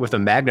Hamlet with a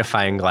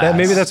magnifying glass.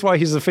 Maybe that's why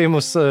he's a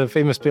famous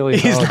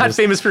paleontologist. He's not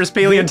famous for his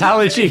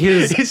paleontology.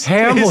 His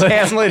Hamlet. His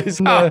Hamlet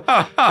is.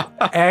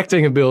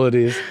 Acting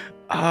abilities.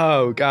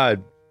 Oh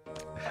God.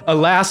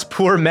 Alas,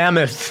 poor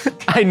mammoth.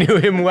 I knew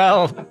him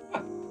well.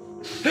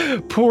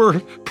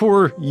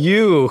 Poor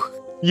you.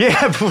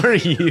 Yeah, poor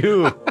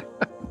you.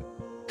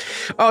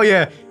 Oh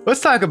yeah,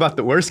 let's talk about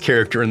the worst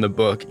character in the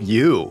book,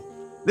 you.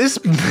 This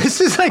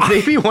is like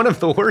maybe one of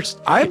the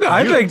worst. I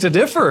beg to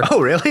differ.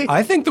 Oh really?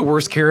 I think the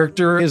worst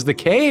character is the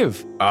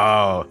cave.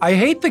 Oh. I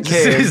hate the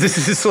cave.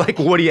 This is like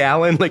Woody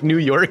Allen, like New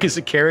York is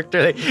a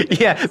character.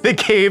 Yeah, the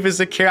cave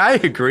is a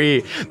character. I agree.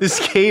 This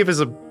cave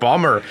is a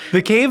bummer.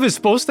 The cave is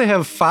supposed to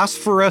have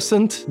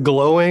phosphorescent,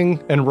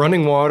 glowing, and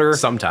running water.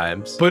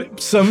 Sometimes.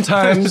 But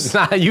sometimes It's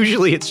not,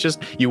 usually it's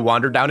just you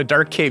wander down a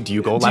dark cave. Do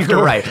you go left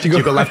or right? Do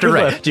you go left or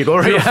right? Do you go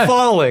right? You're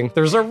falling.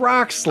 There's a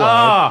rock slide.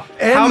 Ah,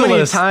 how many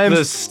Endless, times-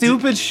 the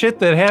stupid shit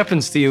that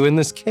happens to you in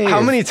this cave.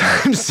 How many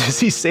times does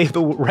he say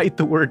write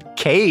the word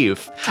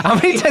cave? How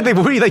many times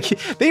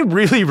they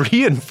really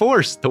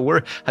reinforce the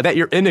word that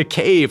you're in a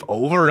cave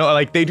over and over.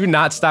 Like they do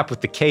not stop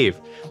with the cave.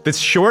 It's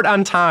short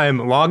on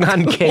time, long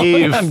on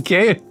cave. On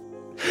cave.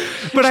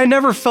 But I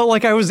never felt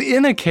like I was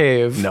in a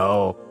cave.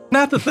 No.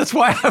 Not that that's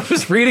why I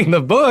was reading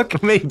the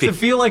book. Maybe. To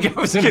feel like I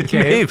was in a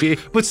cave.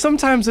 Maybe. But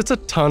sometimes it's a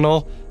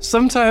tunnel.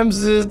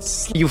 Sometimes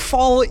it's you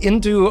fall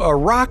into a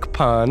rock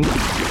pond.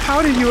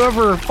 How did you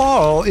ever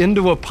fall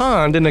into a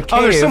pond in a cave?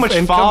 Oh, there's so much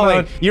and come falling.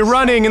 out- You're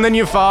running and then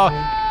you fall.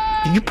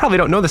 You probably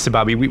don't know this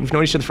about me. We've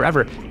known each other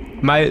forever.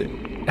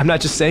 I'm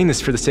not just saying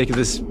this for the sake of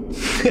this.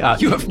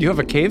 You have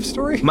a cave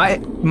story?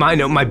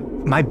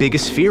 My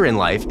biggest fear in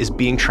life is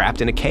being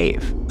trapped in a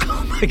cave.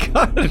 Oh my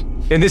god.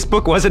 And this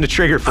book wasn't a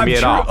trigger for me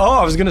at all. Oh,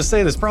 I was gonna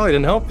say this probably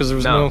didn't help because there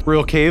was no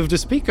real cave to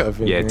speak of.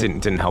 in Yeah, here.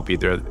 it didn't help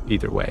either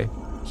way.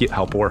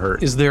 Help or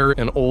hurt. Is there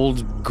an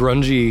old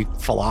grungy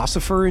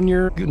philosopher in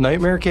your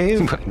nightmare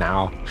cave?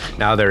 Now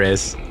there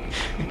is.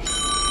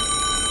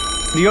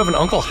 Do you have an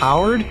Uncle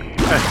Howard?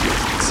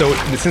 So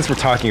since we're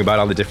talking about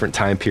all the different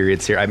time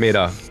periods here, I made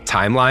a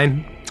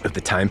timeline of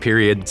the time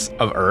periods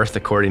of Earth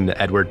according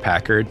to Edward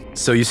Packard.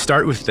 So you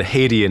start with the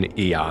Hadean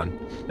Eon.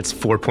 It's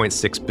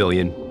 4.6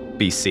 billion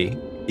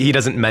BC. He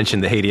doesn't mention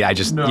the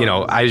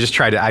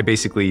Hadean. I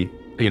basically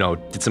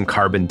did some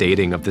carbon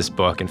dating of this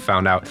book and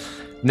found out.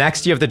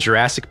 Next, you have the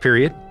Jurassic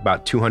period,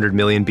 about 200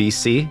 million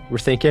BC, we're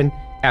thinking.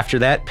 After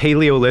that,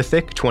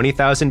 Paleolithic,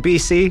 20,000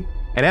 BC.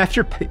 And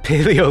after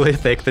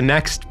Paleolithic, the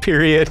next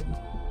period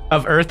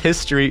of Earth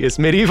history is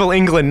medieval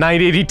England,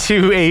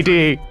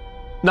 982 AD.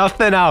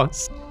 Nothing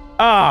else.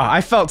 I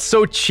felt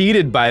so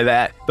cheated by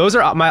that. Those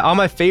are all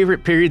my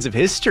favorite periods of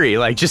history,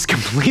 like just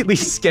completely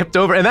skipped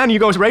over. And then you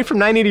go right from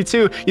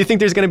 982, you think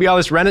there's gonna be all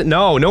this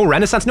no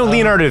Renaissance, no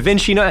Leonardo da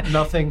Vinci,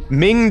 Nothing.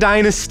 Ming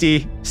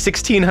Dynasty,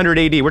 1600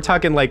 AD. We're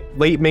talking like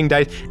late Ming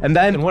Dynasty. And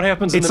then And what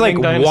happens in it's the like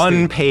Ming Dynasty?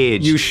 one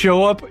page. You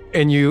show up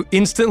and you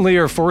instantly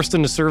are forced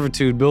into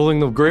servitude building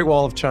the Great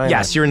Wall of China.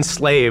 Yes, you're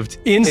enslaved.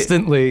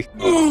 Instantly.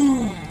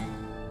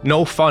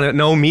 No fun,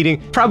 no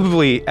meeting.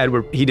 Probably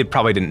Edward,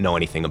 probably didn't know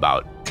anything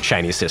about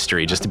Chinese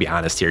history, just to be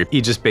honest here. He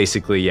just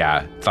basically,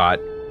 thought,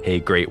 hey,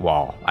 Great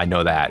Wall. I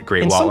know that.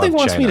 Great And Wall of something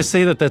wants China. me to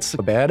say that that's a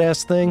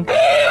badass thing.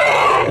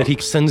 That he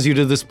sends you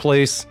to this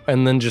place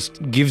and then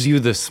just gives you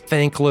this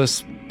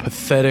thankless,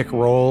 pathetic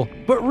role.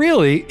 But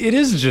really, it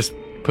is just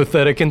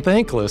pathetic and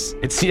thankless,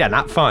 It's,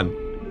 not fun.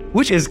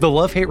 which is the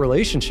love-hate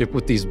relationship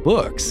with these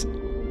books.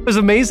 As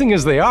amazing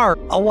as they are,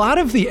 a lot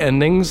of the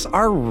endings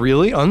are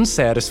really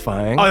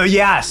unsatisfying. Oh,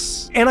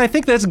 yes. And I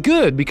think that's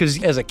good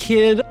because as a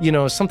kid,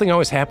 something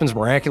always happens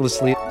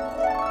miraculously.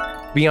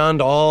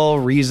 Beyond all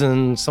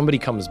reason, somebody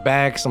comes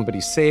back,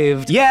 somebody's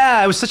saved.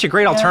 Yeah, it was such a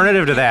great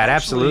alternative to that.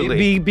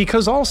 Absolutely.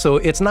 Because also,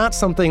 it's not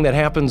something that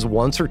happens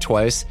once or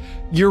twice.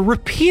 You're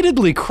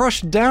repeatedly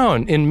crushed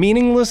down in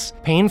meaningless,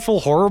 painful,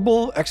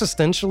 horrible,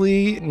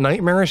 existentially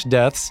nightmarish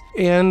deaths.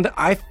 And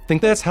I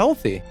think that's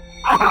healthy.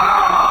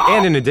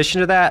 And in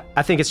addition to that,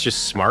 I think it's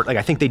just smart. Like,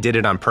 I think they did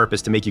it on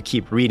purpose to make you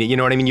keep reading. You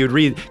know what I mean? You'd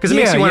read, because it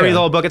makes you want to read the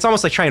whole book. It's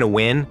almost like trying to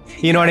win.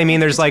 You know what I mean?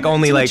 There's like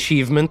only It's an like,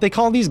 achievement. They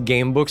call these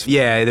game books.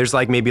 yeah, there's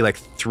like maybe like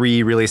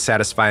 3 really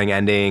satisfying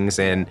endings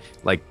and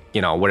like,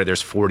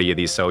 there's 40 of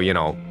these. So,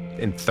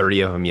 in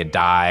 30 of them you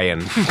die.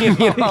 And,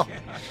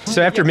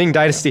 So after Ming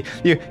Dynasty,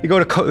 you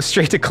go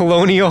straight to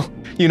colonial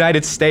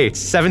United States,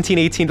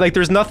 1718. Like,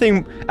 there's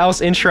nothing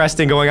else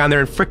interesting going on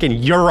there in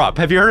freaking Europe.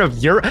 Have you heard of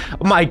Europe?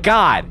 Oh my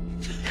God.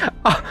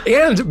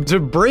 And to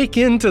break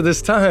into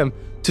this time,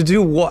 To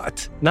do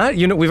what? Not,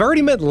 we've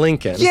already met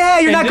Lincoln. Yeah,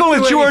 you're And not didn't going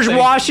with do George anything.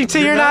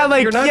 Washington. You're not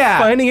like, You're not yeah.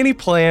 finding any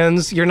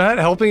plans. You're not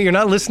helping. You're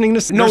not listening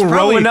to. No there's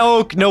probably-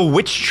 Roanoke, no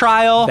witch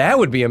trial. That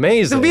would be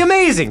amazing. It would be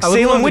amazing. I would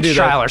love Salem to witch do that.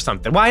 trial or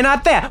something. Why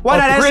not that? Why A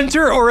not ask-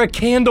 printer or a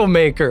candle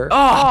maker.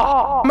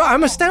 Oh.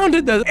 I'm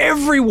astounded that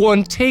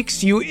everyone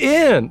takes you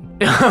in.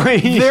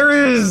 There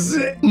is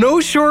no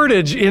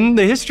shortage in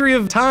the history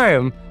of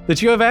time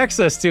that you have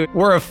access to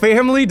where a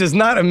family does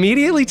not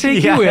immediately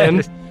take you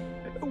in,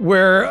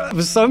 where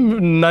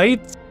some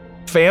night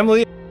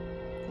family,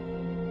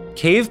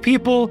 cave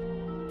people,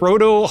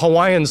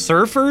 proto-Hawaiian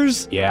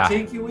surfers, Yeah.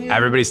 take you in.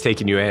 Everybody's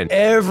taking you in.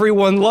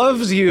 Everyone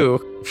loves you.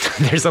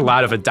 There's a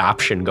lot of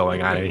adoption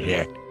going on in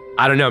here.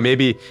 I don't know.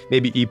 Maybe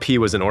EP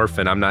was an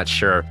orphan. I'm not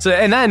sure. So,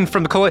 and then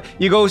from the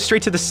you go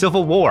straight to the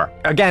Civil War.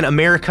 Again,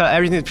 America,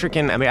 everything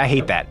freaking. I mean, I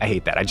hate that.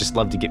 I just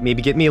love to get me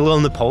a little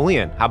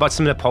Napoleon. How about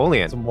some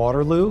Napoleon? Some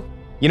Waterloo.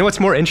 You know what's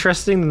more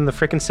interesting than the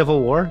freaking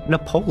Civil War?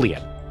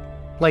 Napoleon.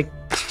 Like,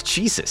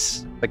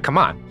 Jesus. Like, come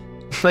on.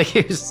 Like,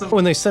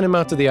 When they sent him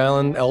out to the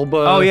island, Elba.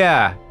 oh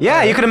yeah,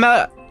 you could have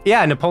met.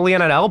 Yeah,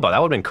 Napoleon on Elba. That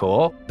would have been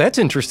cool. That's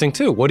interesting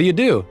too. What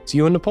do? It's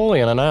you and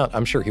Napoleon on out.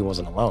 I'm sure he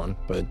wasn't alone,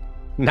 but.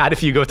 Not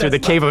if you go through the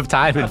Cave of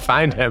Time and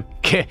find him.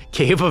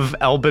 Cave of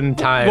Elban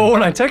Time. Well,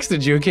 when I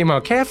texted you, it came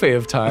out Cafe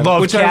of Time,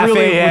 Love which Cafe, I was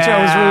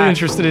yeah. really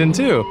interested in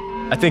too.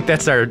 I think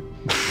that's our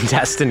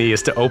destiny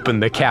is to open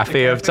the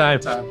Cafe of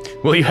Time.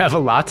 Will you have a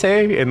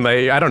latte? And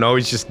like, I don't know,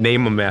 we just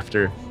name them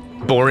after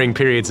boring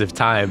periods of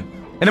time.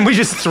 And then we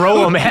just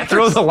throw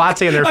the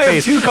latte in their I have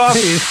face. 2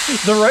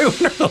 coffees. The right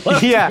one or the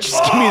left? Yeah,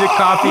 just give me the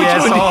coffee,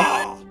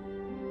 asshole.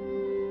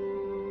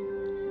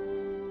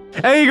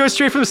 And you go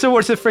straight from the Civil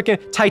War to the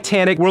freaking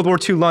Titanic, World War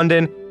II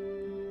London,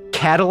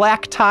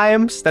 Cadillac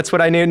times. That's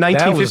what I named,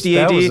 1950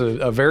 AD. That was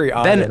a very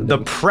odd Then ending. the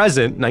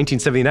present,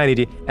 1979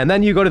 AD, and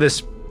then you go to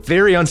this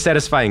very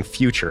unsatisfying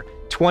future,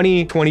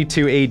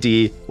 2022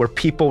 AD, where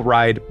people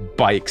ride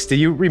bikes. Do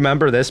you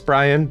remember this,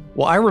 Brian?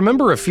 Well, I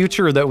remember a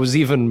future that was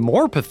even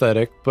more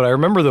pathetic, but I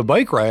remember the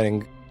bike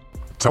riding.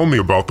 Tell me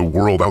about the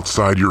world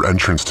outside your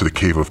entrance to the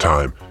Cave of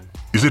Time.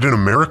 Is it in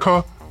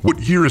America? What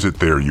year is it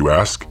there, you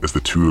ask, as the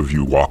two of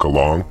you walk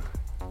along?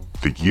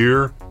 The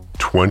year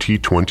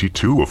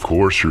 2022, of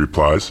course, she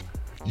replies.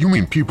 You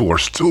mean people are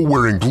still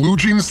wearing blue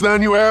jeans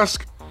then, you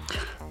ask?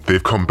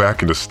 They've come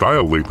back into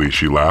style lately,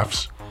 she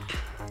laughs.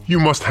 You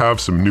must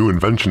have some new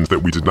inventions that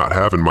we did not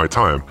have in my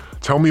time.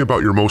 Tell me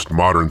about your most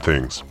modern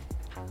things.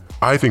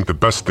 I think the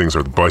best things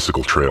are the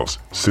bicycle trails.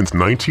 Since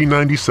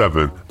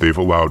 1997, they've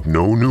allowed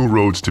no new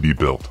roads to be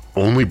built,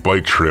 only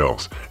bike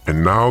trails.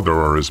 And now there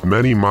are as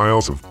many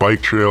miles of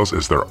bike trails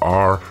as there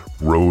are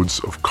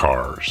roads of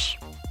cars.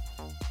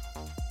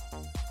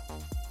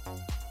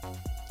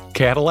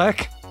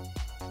 Cadillac,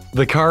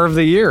 the car of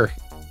the year,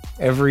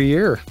 every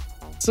year.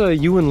 It's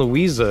you and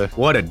Louisa.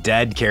 What a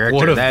dead character.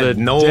 What if That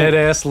the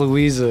dead-ass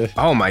Louisa?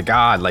 Oh my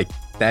God, like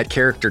that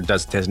character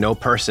has no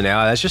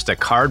personality. That's just a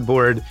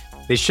cardboard.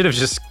 They should have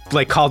just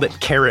called it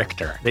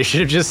character. They should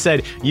have just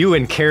said you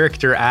and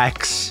character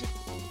X.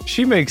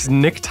 She makes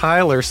Nick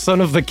Tyler, son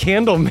of the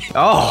Candlemaker.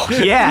 Oh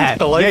yeah,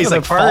 The life yeah, he's of the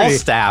like party.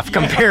 Falstaff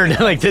compared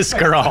to this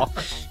girl.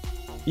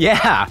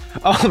 Yeah.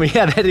 Oh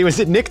yeah, was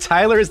it Nick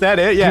Tyler? Is that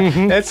it? Yeah,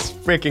 that's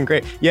freaking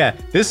great. Yeah,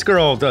 this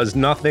girl does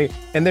nothing.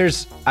 And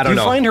there's, I don't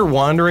know. You find her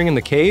wandering in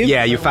the cave?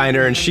 Yeah, you find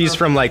her, and she's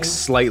from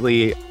it's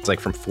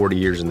from 40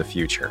 years in the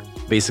future,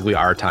 basically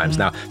our times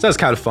now. So it's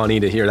kind of funny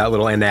to hear that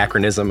little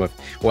anachronism of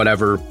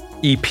whatever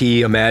EP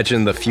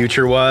imagined the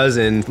future was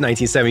in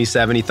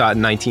 1977. He thought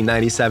in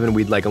 1997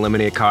 we'd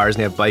eliminate cars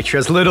and have bike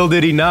trails. Little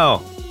did he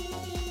know.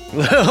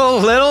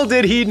 Little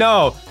did he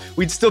know.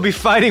 We'd still be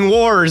fighting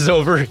wars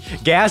over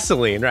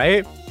gasoline,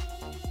 right?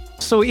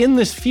 So in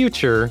this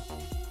future,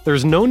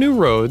 there's no new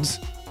roads,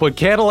 but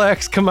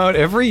Cadillacs come out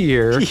every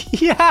year.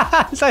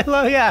 Yes, I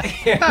love, yeah.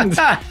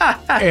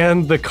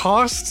 And the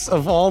costs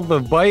of all the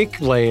bike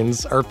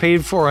lanes are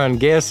paid for on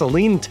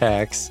gasoline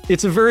tax.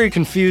 It's a very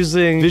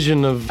confusing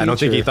vision of future. I don't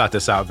think he thought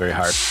this out very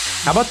hard.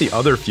 How about the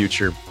other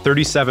future,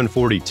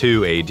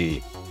 3742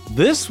 AD?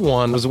 This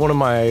one was one of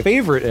my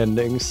favorite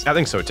endings. I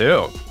think so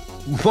too.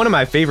 One of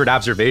my favorite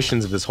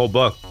observations of this whole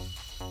book.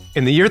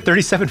 In the year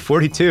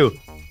 3742,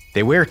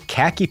 they wear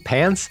khaki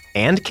pants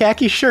and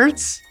khaki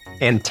shirts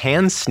and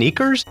tan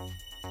sneakers.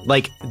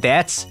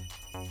 That's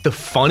the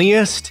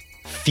funniest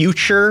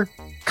future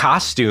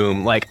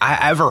costume I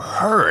ever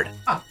heard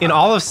in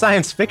all of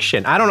science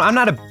fiction. I'm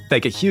not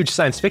a huge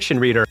science fiction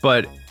reader,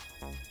 but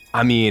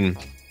I mean,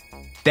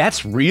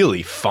 that's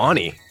really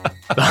funny.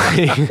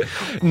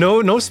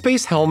 No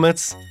space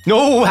helmets.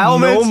 No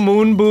helmets. No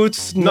moon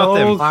boots. No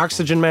Nothing.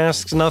 oxygen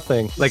masks.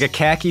 Nothing. Like a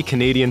khaki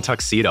Canadian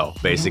tuxedo,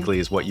 basically,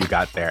 is what you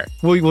got there.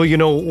 Well, you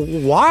know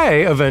why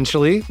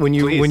eventually when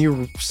Please.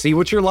 you see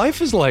what your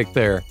life is like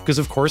there, because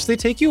of course they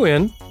take you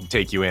in,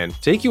 Take you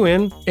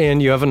in.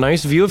 and you have a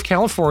nice view of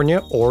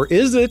California, or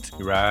is it?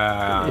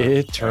 Right.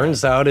 It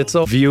turns out it's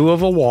a view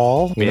of a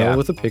wall, you Yeah. know,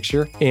 with a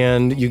picture,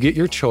 and you get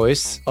your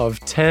choice of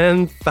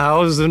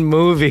 10,000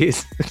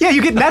 movies. Yeah,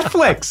 you get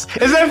Netflix.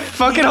 Netflix. Is that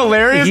fucking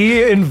hilarious?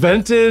 He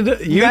invented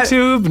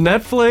YouTube,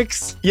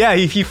 Netflix. Yeah,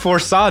 he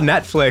foresaw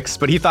Netflix,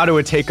 but he thought it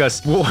would take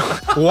us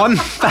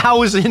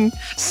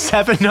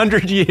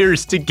 1,700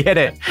 years to get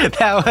it.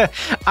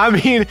 I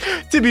mean,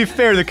 to be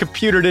fair, the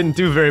computer didn't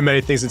do very many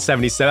things in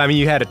 77. I mean,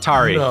 you had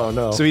Atari.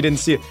 No. So he didn't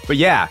see it. But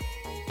yeah.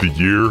 The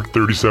year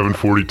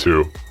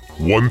 3742.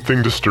 One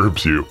thing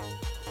disturbs you.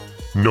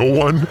 No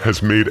one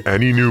has made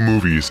any new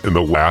movies in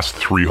the last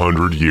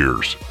 300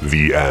 years.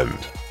 The end.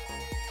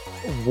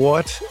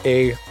 What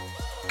a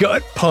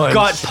gut punch.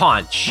 Gut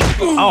punch.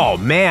 Oh,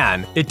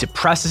 man. It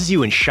depresses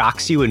you and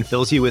shocks you and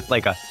fills you with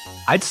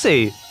I'd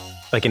say,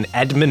 an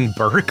Edmund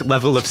Burke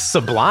level of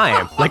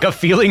sublime, like a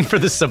feeling for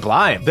the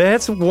sublime.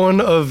 That's one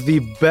of the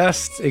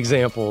best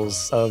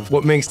examples of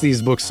what makes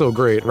these books so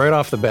great right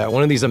off the bat.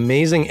 One of these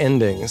amazing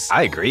endings.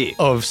 I agree.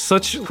 Of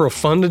such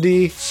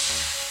profundity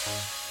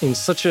in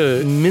such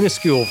a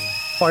minuscule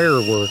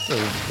firework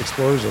of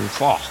explosions.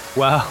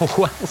 Oh,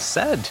 well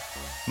said.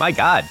 My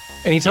God.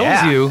 And he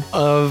tells you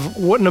of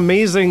what an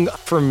amazing,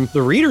 from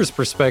the reader's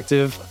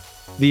perspective,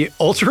 the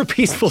ultra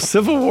peaceful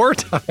Civil War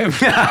time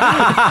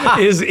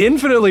is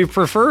infinitely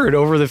preferred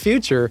over the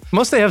future.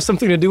 Must they have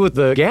something to do with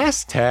the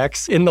gas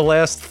tax in the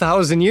last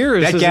 1,000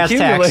 years? That gas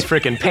tax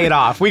freaking paid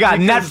off. We got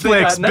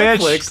Netflix,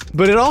 bitch.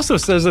 But it also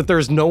says that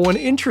there's no one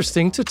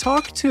interesting to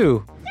talk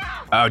to.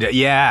 Oh,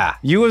 yeah.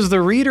 You as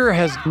the reader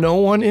has no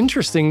one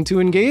interesting to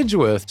engage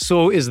with.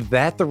 So is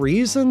that the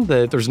reason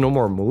that there's no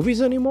more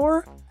movies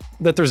anymore?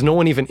 That there's no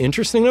one even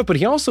interesting enough? But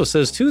he also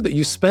says, too, that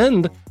you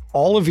spend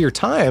all of your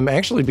time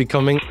actually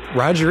becoming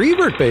Roger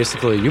Ebert,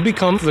 basically. You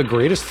become the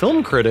greatest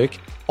film critic.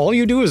 All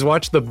you do is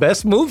watch the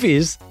best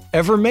movies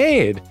ever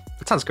made.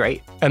 That sounds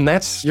great. And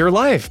that's your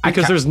life,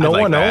 because there's no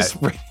one else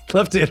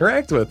left to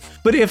interact with.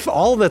 But if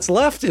all that's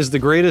left is the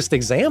greatest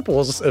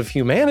examples of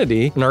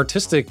humanity and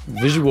artistic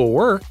visual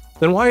work,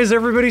 then why is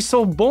everybody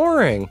so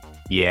boring?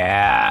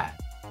 Yeah.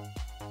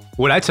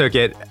 What I took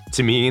it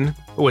to mean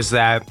was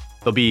that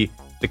there'll be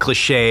the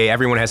cliche,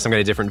 everyone has some kind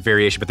of different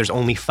variation, but there's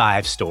only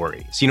 5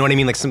 stories. You know what I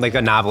mean? Like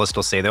a novelist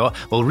will say, though,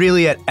 well,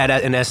 really,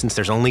 in essence,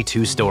 there's only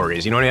 2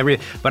 stories. You know what I mean?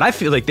 But I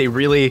feel like they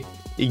really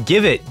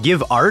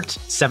give art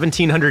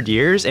 1,700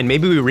 years, and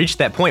maybe we reached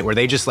that point where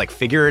they just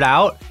figure it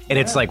out, and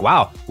it's like,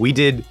 wow, we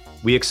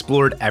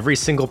explored every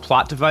single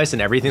plot device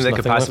and everything that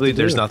could possibly,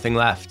 there's nothing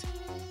left.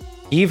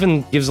 He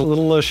even gives a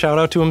little shout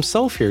out to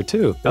himself here,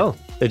 too. Oh.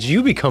 That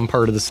you become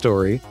part of the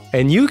story,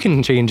 and you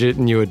can change it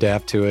and you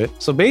adapt to it.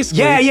 So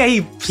basically,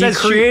 he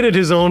created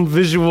his own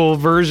visual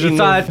version. He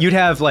thought you'd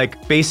have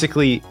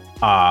basically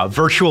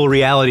virtual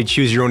reality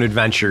choose your own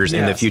adventures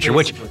in the future,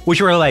 which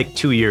we're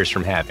 2 years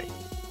from having.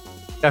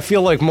 I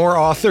feel like more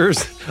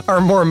authors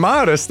are more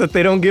modest that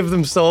they don't give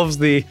themselves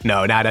the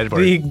grand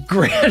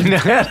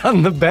pat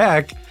on the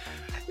back.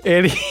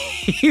 And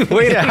he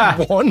waited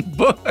one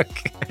book.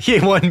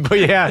 One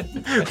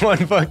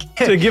book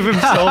to give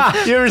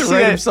himself. You ever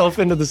see himself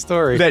into the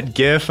story? That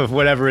GIF of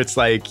whatever it's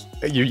like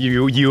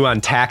you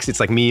on tax. It's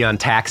like me on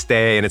tax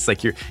day, and it's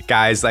like your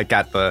guy's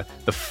got the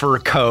fur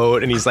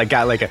coat, and he's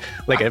got like a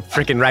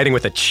freaking riding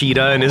with a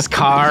cheetah in his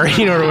car,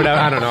 or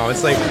whatever. I don't know.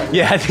 It's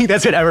I think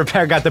that's what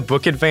Everpear got the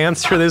book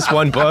advance for this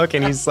one book,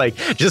 and he's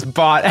just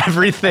bought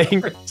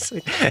everything.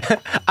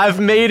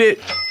 I've made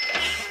it.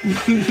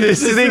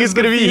 This thing is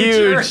going to be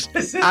huge.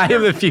 I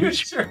am the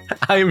future.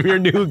 I am your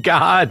new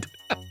god.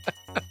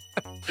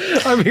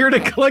 I'm here to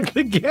collect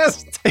the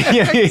gas tax.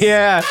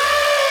 Yeah.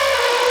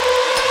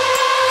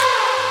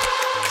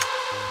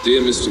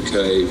 Dear Mr.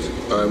 Cave,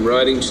 I'm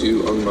writing to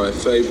you on my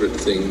favorite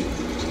thing,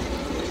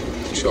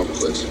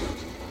 chocolate.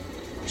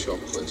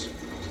 Chocolate.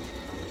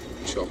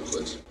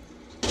 Chocolate.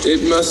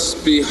 It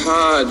must be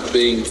hard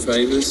being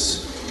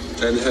famous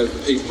and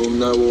have people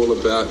know all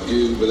about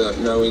you without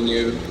knowing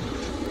you.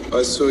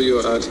 I saw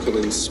your article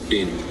in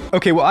Spin.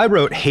 Okay, well, I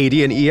wrote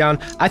Hadean Eon.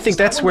 I think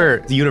that's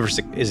where the universe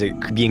is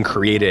being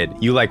created.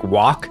 You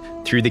walk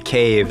through the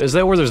cave. Is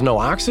that where there's no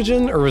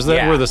oxygen, or is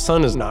that where the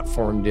sun is not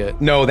formed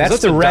yet? No, that's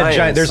the red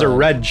giant. There's a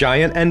red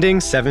giant ending,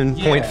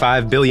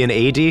 7.5 billion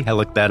AD. I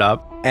looked that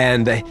up.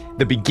 And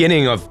the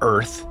beginning of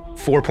Earth,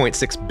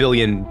 4.6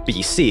 billion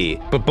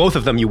BC. But both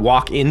of them, you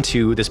walk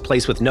into this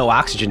place with no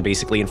oxygen,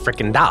 basically, and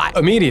frickin' die.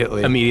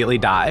 Immediately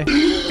die.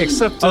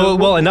 Except...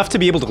 enough to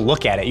be able to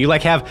look at it. You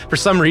have, for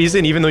some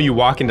reason, even though you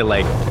walk into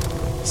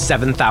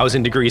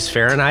 7,000 degrees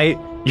Fahrenheit,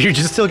 you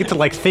just still get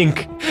to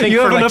think you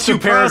for have enough 2 to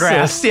paragraphs.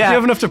 Process. Yeah. You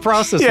have enough to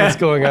process what's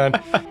going on.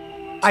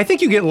 I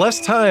think you get less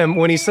time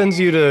when he sends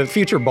you to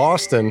future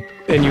Boston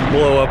and you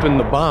blow up in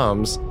the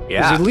bombs.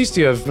 Yeah. 'Cause at least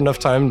you have enough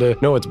time to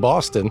know it's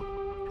Boston.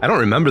 I don't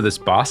remember this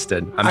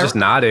Boston. I'm just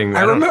nodding.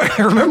 I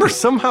remember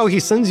somehow he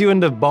sends you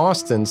into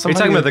Boston. Are you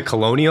talking about the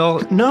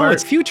colonial No, part?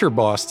 it's future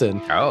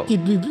Boston. Oh.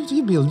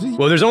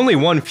 Well, there's only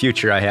one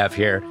future I have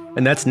here,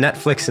 and that's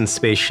Netflix and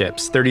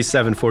spaceships,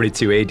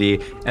 3742 AD,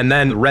 and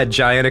then Red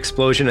Giant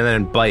explosion, and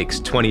then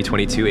bikes,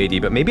 2022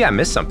 AD, but maybe I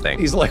missed something.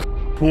 He's like,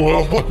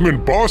 Well, I'm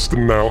in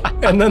Boston now.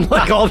 And then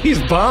like all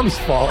these bombs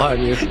fall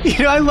on you. You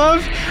know, I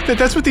love that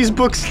that's what these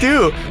books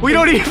do. We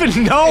don't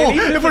even know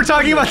if we're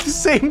talking about the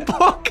same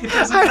book.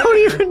 I don't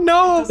even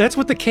know. That's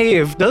what the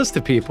cave does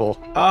to people.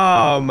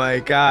 Oh my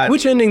God.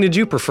 Which ending did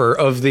you prefer,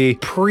 of the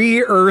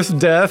pre-Earth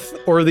death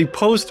or the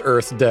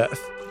post-Earth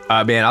death?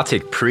 Man, I'll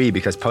take pre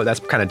because that's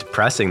kind of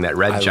depressing, that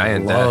red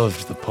giant I death.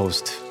 loved the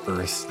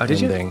post-Earth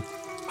did you? ending.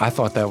 I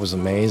thought that was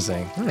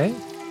amazing. All right.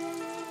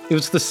 It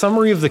was the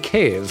summary of the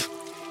cave.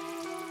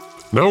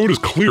 Now it is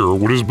clear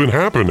what has been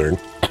happening.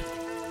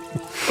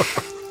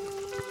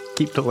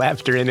 Keep the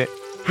laughter in it.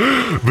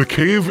 The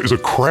cave is a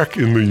crack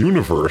in the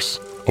universe,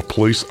 a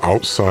place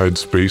outside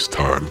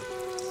space-time.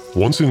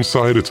 Once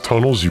inside its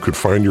tunnels, you could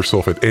find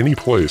yourself at any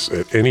place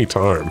at any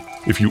time.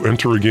 If you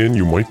enter again,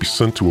 you might be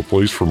sent to a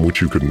place from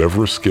which you could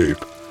never escape.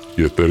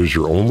 Yet that is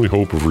your only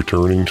hope of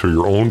returning to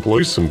your own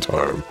place in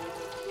time.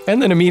 And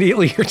then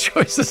immediately your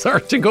choices are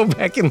to go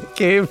back in the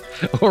cave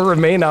or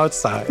remain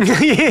outside.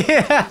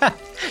 Yeah.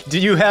 Do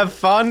you have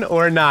fun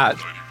or not?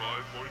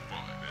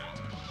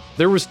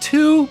 There was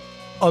 2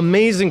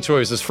 amazing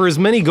choices for as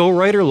many Go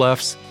Writer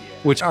lefts,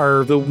 which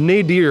are the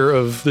nadir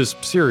of this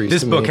series.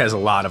 This to book me. has a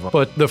lot of them.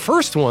 But the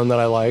first one that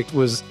I liked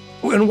was,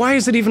 and why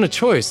is it even a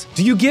choice?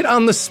 Do you get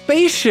on the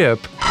spaceship?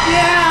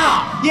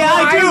 Yeah,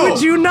 I do. Why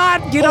would you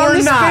not get on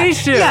the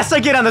spaceship? Yes, I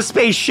get on the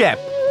spaceship.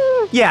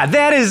 Yeah,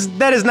 that is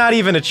not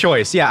even a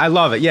choice. Yeah, I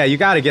love it. Yeah, you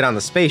got to get on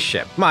the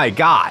spaceship. My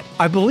God.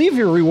 I believe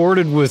you're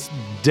rewarded with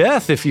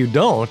death if you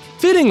don't.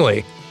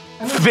 Fittingly.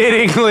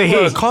 Fittingly.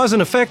 Cause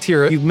and effect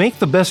here. You make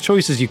the best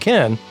choices you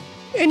can,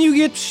 and you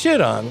get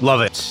shit on.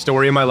 Love it.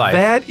 Story of my life.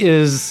 That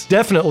is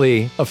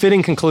definitely a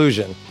fitting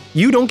conclusion.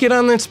 You don't get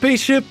on that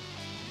spaceship,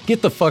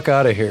 get the fuck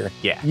out of here.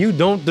 Yeah. You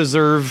don't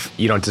deserve.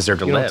 You don't deserve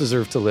to You live. don't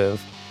deserve to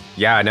live.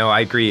 Yeah, no, I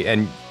agree.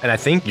 And I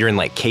think you're in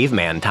like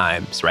caveman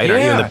times, right? Are you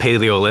in Yeah. the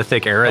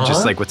Paleolithic era, just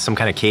Uh-huh. like with some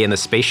kind of cave and the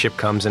spaceship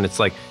comes and it's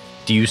like,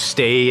 do you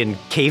stay in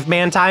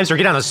caveman times or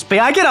get on the space?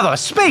 I get on the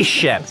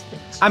spaceship.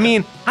 I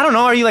mean, I don't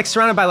know. Are you like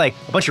surrounded by like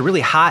a bunch of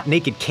really hot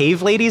naked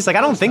cave ladies? Like,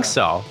 I don't think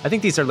so. I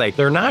think these are like,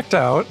 They're knocked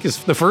out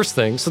is the first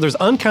thing. So there's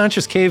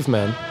unconscious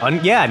cavemen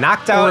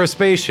knocked out. or a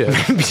spaceship.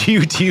 do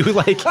you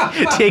like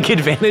take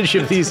advantage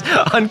of these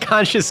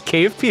unconscious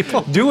cave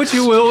people? Do what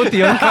you will with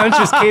the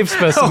unconscious cave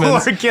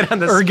specimens. Or get on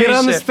the or get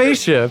on the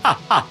spaceship.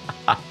 spaceship.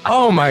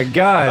 Oh my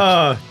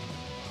God.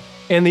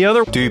 And the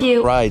other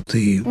You Ride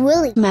the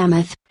Woolly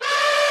mammoth.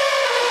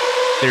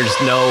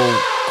 There's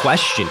no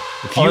question.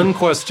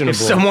 unquestionable. If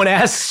someone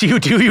asks you,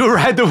 do you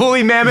ride the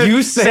woolly mammoth?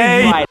 You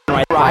say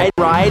ride.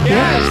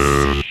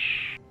 Yes.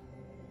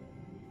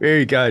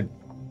 Very good.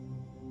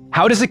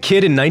 How does a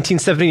kid in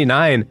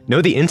 1979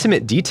 know the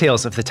intimate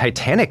details of the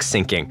Titanic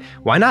sinking?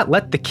 Why not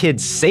let the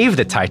kids save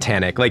the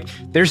Titanic? Like,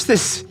 there's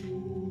this...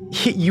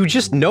 You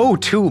just know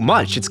too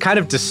much. It's kind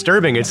of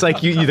disturbing. It's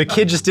like the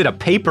kid just did a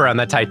paper on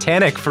the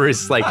Titanic for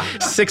his like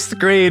 6th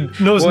grade.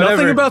 knows whatever.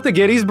 nothing about the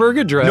Gettysburg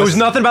Address. Knows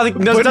nothing about the.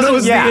 but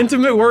knows yeah. the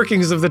intimate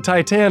workings of the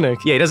Titanic.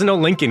 Yeah, he doesn't know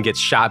Lincoln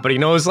gets shot, but he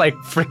knows like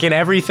freaking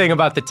everything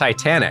about the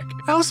Titanic.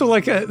 I also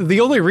like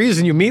the only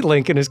reason you meet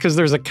Lincoln is because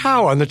there's a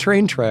cow on the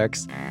train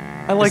tracks.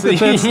 I like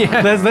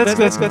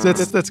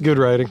that. That's good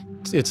writing.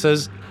 It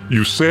says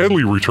You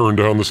sadly return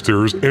down the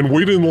stairs and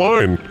wait in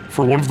line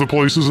for one of the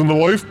places in the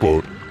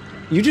lifeboat.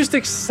 you just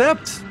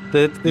accept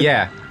that.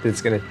 Yeah,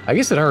 it's gonna. I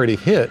guess it already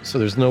hit, so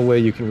there's no way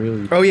you can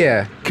really. Oh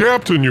yeah.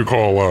 Captain, you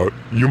call out.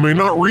 You may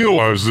not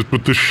realize it,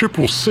 but the ship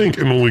will sink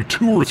in only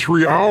 2 or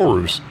 3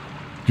 hours.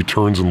 He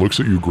turns and looks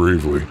at you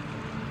gravely.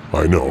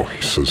 I know,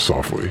 he says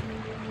softly.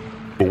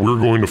 But we're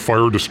going to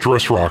fire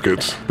distress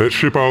rockets. That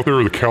ship out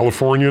there, the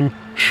Californian,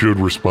 should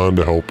respond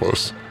to help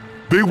us.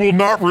 They will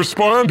not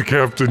respond,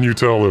 Captain, you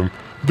tell him.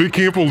 They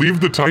can't believe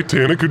the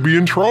Titanic could be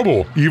in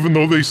trouble, even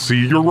though they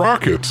see your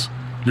rockets.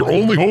 Your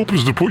only hope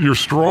is to put your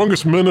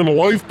strongest men in a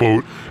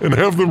lifeboat and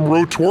have them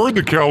row toward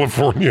the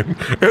Californian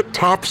at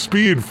top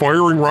speed,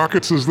 firing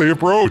rockets as they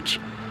approach.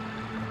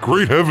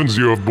 Great heavens,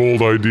 you have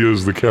bold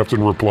ideas, the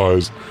captain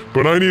replies,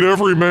 but I need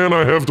every man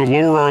I have to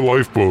lower our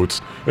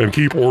lifeboats and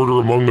keep order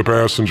among the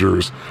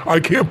passengers. I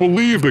can't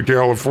believe the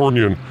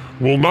Californian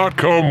will not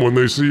come when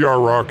they see our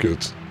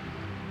rockets.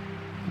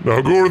 Now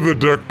go to the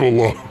deck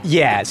below.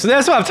 Yeah, so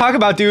that's what I'm talking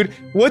about, dude.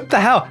 What the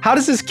hell? How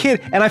does this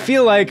kid... And I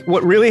feel like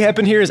what really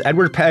happened here is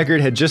Edward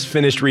Packard had just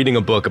finished reading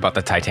a book about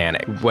the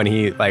Titanic when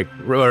he, like,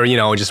 or, you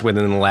know, just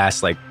within the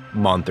last, like,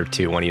 month or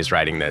two when he was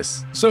writing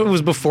this. So it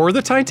was before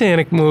the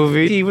Titanic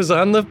movie. He was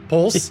on the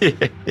pulse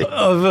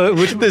of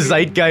which The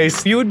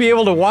zeitgeist. you would be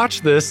able to watch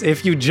this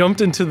if you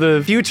jumped into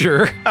the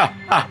future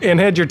and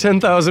had your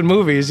 10,000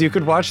 movies. You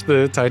could watch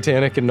the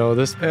Titanic and know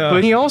this.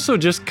 But he also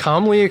just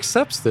calmly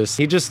accepts this.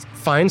 He just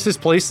finds his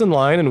place in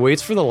line and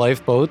waits for the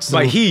lifeboats.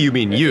 By and- he, you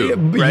mean you.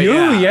 right? You,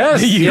 Yeah.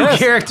 yes, You yes.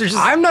 characters.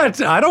 I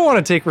don't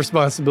want to take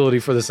responsibility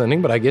for this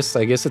ending, but I guess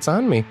it's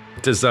on me.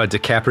 Does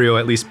DiCaprio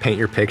at least paint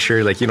your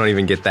picture? Like, you don't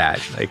even get that.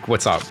 Like,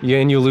 what's up? Yeah,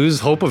 and you lose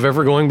hope of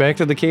ever going back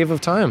to the Cave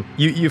of Time.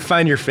 You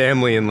find your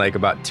family in, like,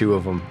 about 2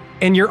 of them.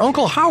 And your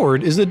Uncle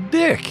Howard is a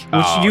dick, which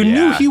Oh, you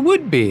knew yeah. he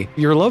would be.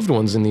 Your loved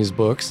ones in these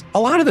books, a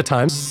lot of the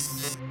time,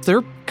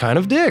 they're kind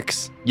of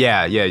dicks.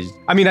 Yeah.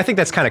 I mean, I think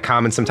that's kind of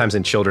common sometimes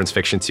in children's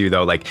fiction too,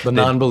 though. Like The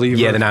non-believer.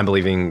 Yeah, the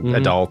non-believing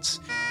adults.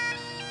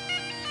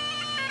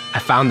 I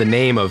found the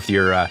name of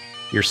your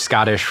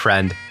Scottish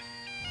friend,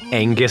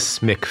 Angus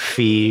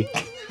McPhee.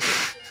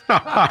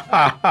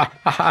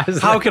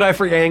 How could I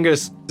forget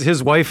Angus?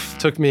 His wife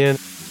took me in.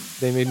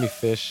 They made me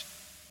fish.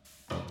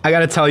 I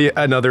gotta tell you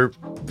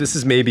this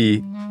is maybe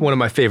one of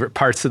my favorite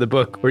parts of the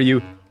book, where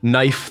you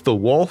knife the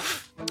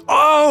wolf.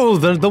 Oh,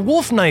 the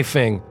wolf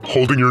knifing.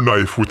 Holding your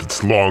knife with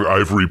its long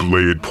ivory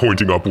blade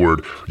pointing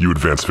upward, you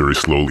advance very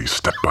slowly,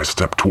 step by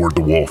step toward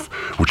the wolf,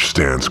 which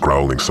stands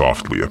growling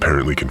softly,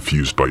 apparently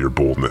confused by your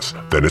boldness.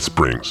 Then it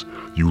springs.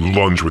 You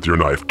lunge with your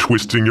knife,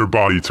 twisting your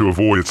body to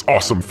avoid its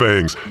awesome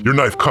fangs. Your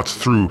knife cuts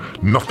through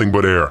nothing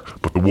but air,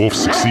 but the wolf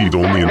succeeds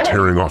only in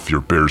tearing off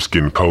your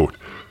bearskin coat.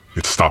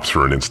 It stops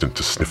for an instant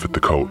to sniff at the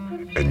coat,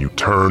 and you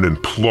turn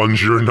and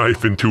plunge your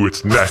knife into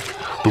its neck.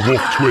 The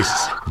wolf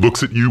twists,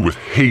 looks at you with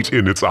hate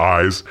in its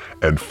eyes,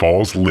 and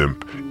falls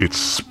limp, its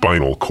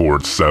spinal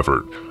cord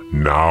severed.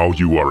 Now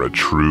you are a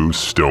true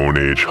Stone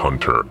Age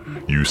hunter.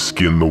 You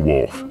skin the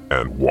wolf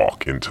and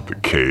walk into the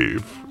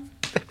cave.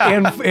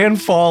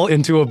 and fall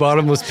into a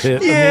bottomless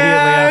pit immediately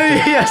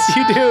after. Yes,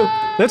 you do.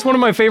 That's one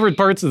of my favorite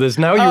parts of this.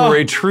 Now you are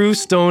a true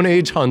Stone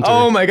Age hunter.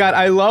 Oh my God,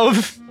 I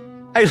love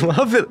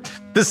it.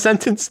 The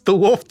sentence, the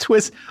wolf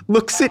twist,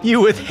 looks at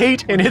you with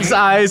hate in its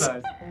eyes.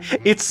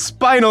 Its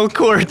spinal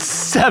cord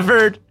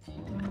severed.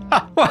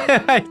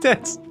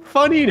 That's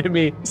funny to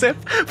me. Is that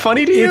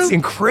funny to you? It's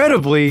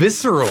incredibly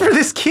visceral. For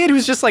this kid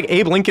who's just like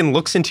Abe Lincoln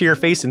looks into your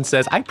face and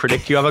says, I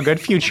predict you have a good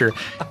future.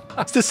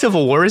 The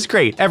Civil War is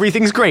great.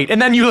 Everything's great.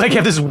 And then you like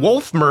have this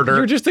wolf murder.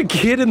 You're just a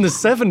kid in the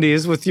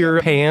 70s with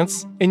your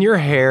pants and your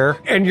hair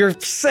and you're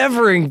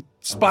severing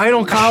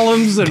spinal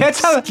columns and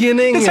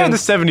skinning. That's how the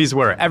 70s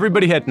were.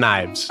 Everybody had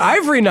knives.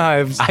 Ivory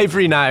knives.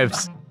 Ivory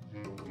knives.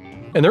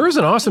 And there is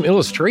an awesome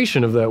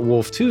illustration of that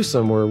wolf too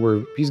somewhere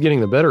where he's getting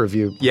the better of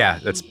you. Yeah,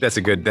 that's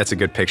a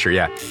good picture,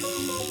 yeah.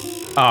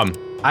 I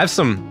have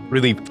some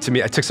really, to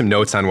me, I took some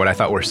notes on what I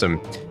thought were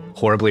some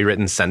horribly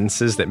written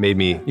sentences that made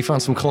me... You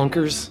found some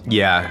clunkers?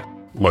 Yeah.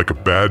 Like a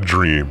bad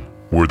dream,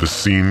 where the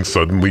scene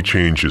suddenly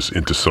changes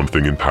into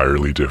something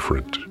entirely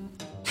different.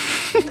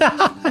 Isn't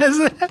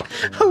that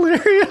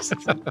hilarious?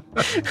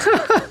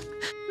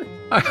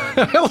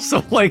 I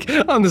also like,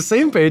 on the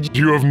same page,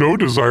 You have no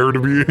desire to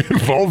be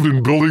involved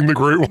in building the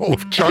Great Wall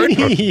of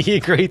China.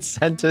 Great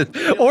sentence.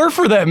 or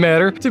for that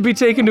matter, to be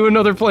taken to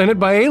another planet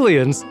by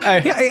aliens.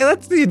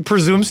 It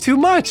presumes too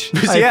much,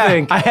 I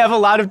think. I have a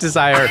lot of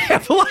desire. I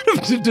have a lot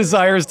of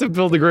desires to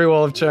build the Great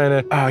Wall of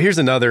China. Here's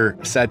another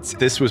set.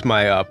 This was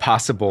my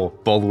possible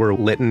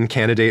Bulwer-Lytton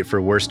candidate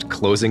for worst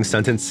closing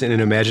sentence in an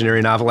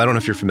imaginary novel. I don't know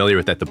if you're familiar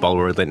with that, the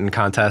Bulwer-Lytton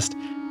contest.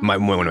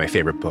 One of my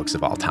favorite books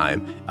of all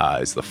time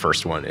is the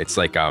first one. It's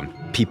like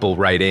people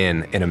write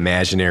in an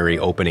imaginary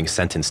opening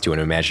sentence to an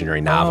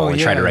imaginary novel and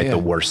try to write the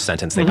worst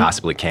sentence they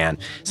possibly can.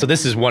 So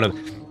this is one of...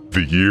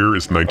 The year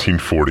is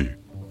 1940.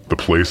 The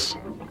place,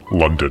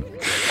 London.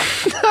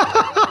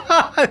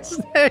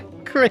 Isn't that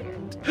great?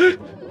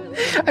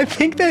 I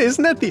think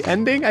isn't that the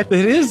ending? It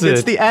is.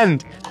 It's the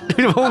end.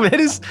 Well, it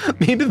is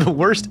maybe the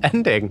worst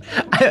ending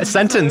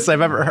sentence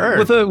I've ever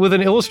heard. With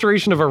an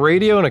illustration of a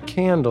radio and a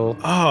candle.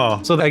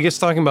 Oh. So I guess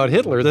talking about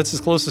Hitler, that's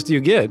as close as you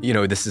get. You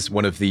know, this is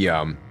one of the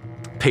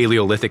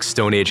Paleolithic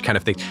Stone Age kind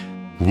of thing.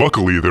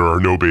 Luckily, there are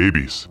no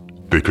babies.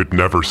 They could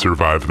never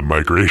survive the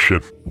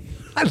migration.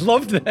 I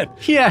loved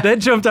that. Yeah. That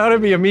jumped out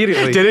at me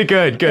immediately. Did it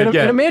good, And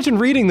imagine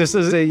reading this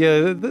as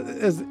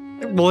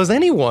as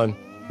anyone.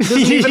 It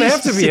doesn't even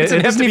have to be.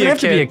 It doesn't even have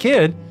to be a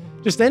kid.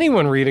 Just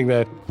anyone reading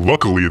that.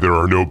 Luckily, there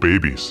are no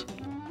babies.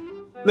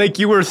 Like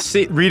you were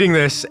reading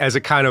this as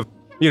a kind of,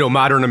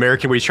 modern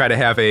American where you try to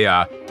have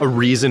a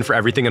reason for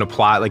everything in a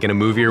plot, like in a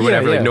movie or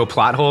whatever, like no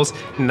plot holes.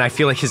 And I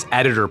feel like his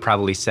editor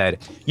probably said,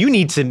 you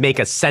need to make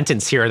a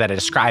sentence here that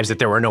describes that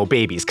there were no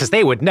babies, because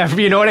they would never,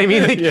 you know what I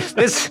mean? Like,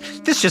 this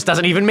just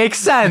doesn't even make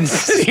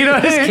sense. You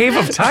know, this Cave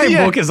of Time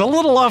book is a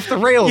little off the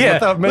rails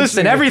without mentioning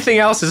listen, everything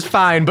else is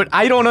fine, but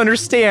I don't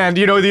understand.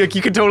 You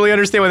can totally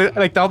understand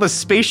like all the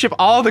spaceship,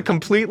 all the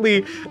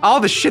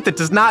shit that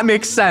does not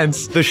make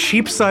sense. The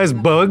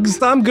sheep-sized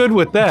bugs, I'm good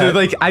with that.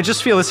 Like, I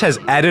just feel this has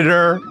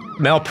editor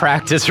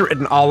malpractice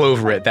written all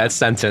over it, that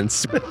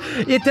sentence.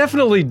 It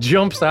definitely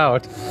jumps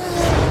out.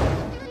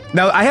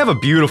 Now, I have a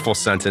beautiful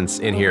sentence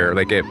in here.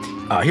 Like,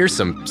 here's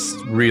some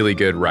really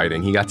good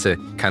writing. He got to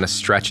kind of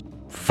stretch.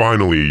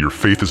 Finally, your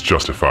faith is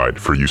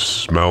justified, for you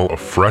smell a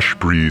fresh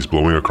breeze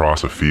blowing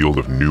across a field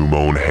of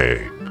new-mown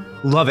hay.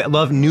 Love it.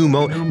 Love new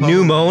mown.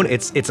 New mown.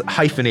 It's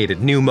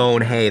hyphenated. New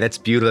mown hay. That's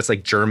beautiful. That's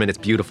like German. It's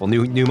beautiful.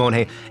 New mown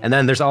hay. And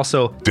then there's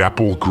also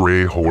Dapple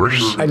gray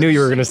horse. I knew you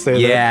were gonna say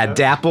that. Yeah,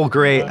 dapple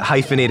gray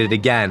hyphenated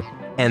again.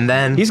 And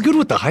then he's good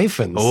with the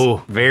hyphens.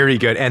 Oh, very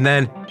good. And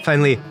then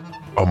finally,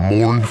 a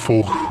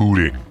mournful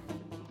hooting.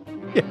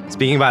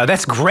 Speaking about it,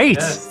 that's great.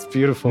 It's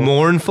beautiful.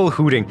 Mournful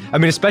hooting. I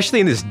mean, especially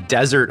in this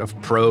desert of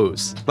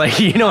prose. Like,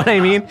 you know what I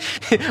mean?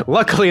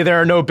 Luckily,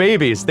 there are no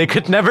babies. They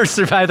could never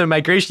survive the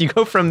migration. You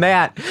go from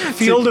that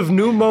Field of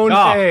new mown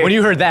Oh, hay. when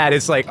you heard that,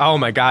 it's like, oh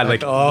my God,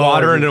 like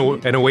water in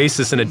an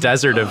oasis in a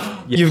desert of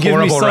You've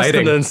given me horrible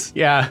writing. sustenance.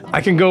 Yeah.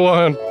 I can go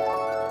on.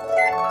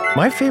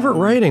 My favorite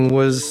writing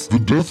was The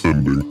death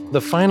ending.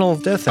 the final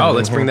death ending. Oh,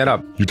 let's bring that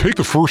up. You take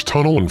the first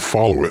tunnel and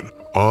follow it,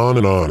 on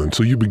and on,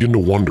 until you begin to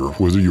wonder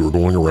whether you are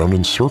going around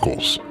in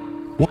circles.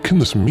 What can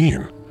this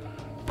mean?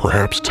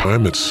 Perhaps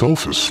time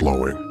itself is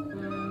slowing.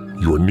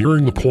 You are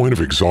nearing the point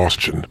of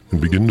exhaustion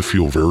and begin to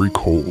feel very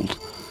cold.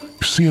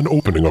 You see an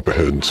opening up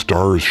ahead and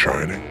stars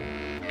shining.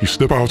 You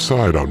step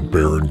outside on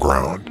barren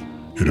ground.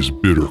 It is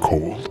bitter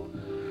cold.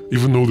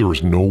 Even though there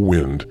is no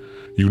wind,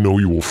 you know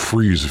you will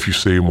freeze if you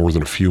stay more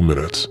than a few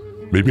minutes.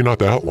 Maybe not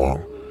that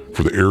long,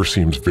 for the air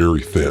seems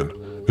very thin,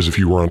 as if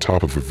you were on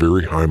top of a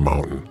very high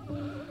mountain.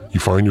 You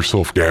find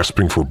yourself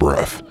gasping for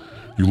breath.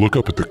 You look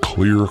up at the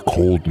clear,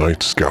 cold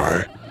night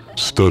sky,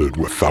 studded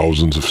with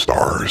thousands of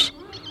stars.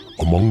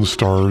 Among the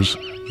stars,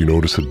 you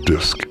notice a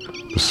disk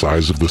the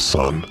size of the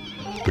sun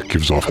that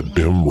gives off a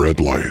dim red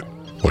light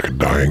like a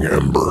dying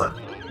ember.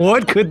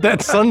 What could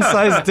that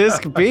sun-sized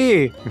disc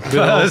be?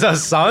 Is a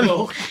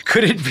sun?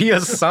 Could it be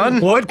a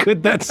sun? What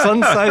could that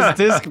sun-sized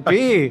disc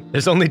be?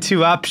 There's only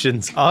two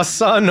options, a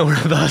sun or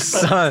the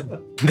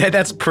sun.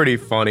 That's pretty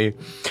funny.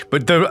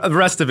 But the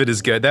rest of it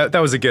is good. That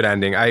was a good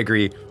ending. I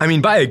agree. I mean,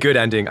 by a good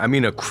ending, I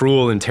mean a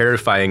cruel and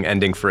terrifying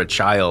ending for a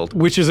child.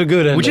 Which is a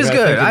good ending. Which is I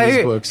good. think, in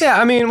these books.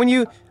 Yeah, I mean, when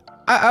you...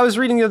 I was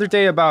reading the other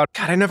day about...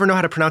 God, I never know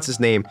how to pronounce his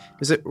name.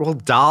 Is it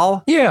Roald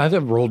Dahl? Yeah,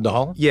 the Roald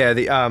Dahl. Yeah,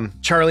 the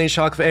Charlie and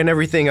Chocolate and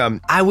everything.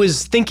 I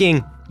was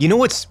thinking, you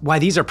know why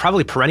these are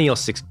probably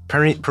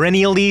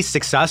perennially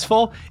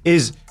successful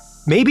is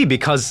maybe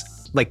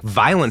because like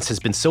violence has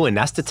been so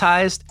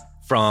anesthetized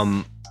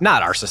from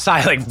not our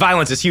society. Like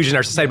violence is huge in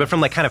our society, but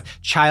from like kind of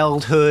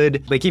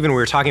childhood. Like even we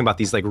were talking about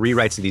these like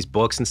rewrites of these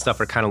books and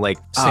stuff are kind of like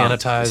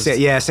Sanitized.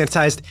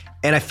 Sanitized.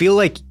 And I feel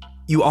like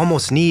you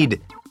almost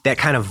need that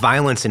kind of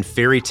violence in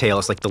fairy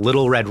tales, like the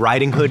Little Red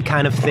Riding Hood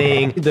kind of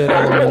thing. That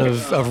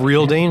element of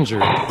real danger.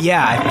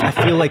 Yeah,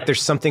 I feel like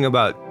there's something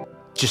about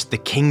just the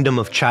kingdom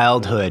of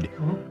childhood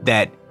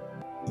that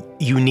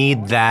you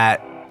need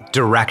that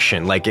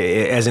direction, like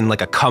as in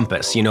like a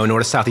compass, you know,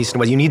 north, south, east, and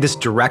west. You need this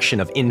direction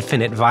of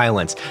infinite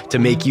violence to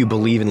make you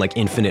believe in like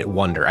infinite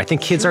wonder. I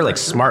think kids are like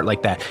smart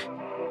like that.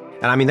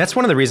 And I mean, that's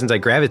one of the reasons I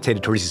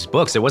gravitated towards these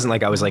books. It wasn't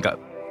like I was like a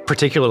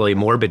particularly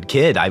morbid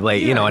kid. I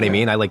like, you know what I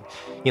mean? I like,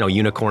 you know,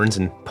 unicorns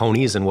and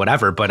ponies and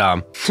whatever, but,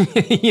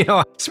 you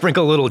know,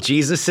 sprinkle a little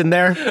Jesus in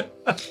there.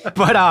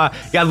 But,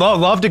 yeah,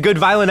 loved a good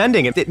violent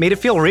ending. It made it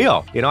feel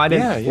real. You know, I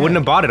wouldn't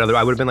have bought it.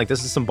 Otherwise, I would have been like,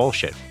 this is some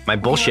bullshit. My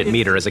bullshit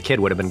meter as a kid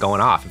would have been going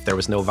off if there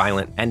was no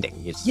violent ending.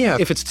 Yeah,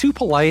 if it's too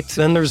polite,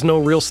 then there's no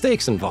real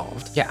stakes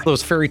involved. Yeah.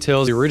 Those fairy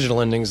tales, the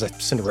original endings, like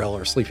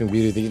Cinderella or Sleeping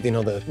Beauty,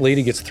 the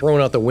lady gets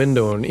thrown out the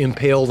window and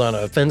impaled on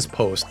a fence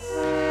post.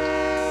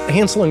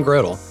 Hansel and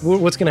Gretel,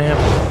 what's going to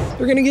happen?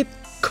 They're going to get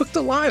cooked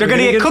alive. They're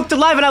gonna get cooked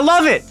alive, and I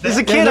love it. As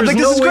a kid, I'm like,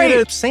 this is great.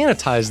 There's no way to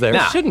sanitize there.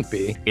 Nah. It shouldn't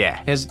be. Yeah.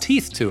 It has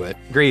teeth to it.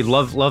 Agreed.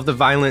 Love the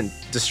violent,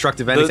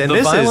 destructive endings. The and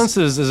this violence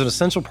is an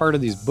essential part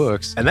of these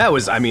books. And that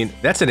was, I mean,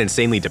 that's an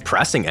insanely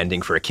depressing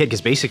ending for a kid,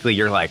 because basically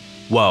you're like,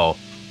 whoa,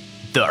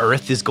 the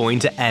earth is going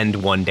to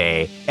end one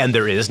day, and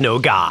there is no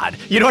God.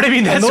 You know what I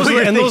mean? That's And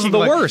what those are the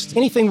like, worst.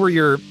 Anything where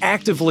you're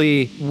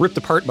actively ripped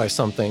apart by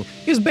something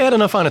is bad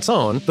enough on its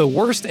own. The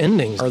worst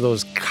endings are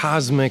those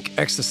cosmic,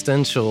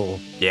 existential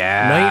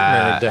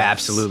nightmare deaths.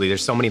 Absolutely.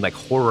 There's so many like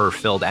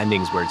horror-filled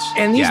endings where it's...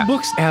 And these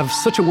books have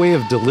such a way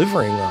of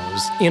delivering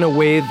those in a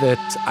way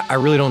that I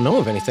really don't know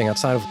of anything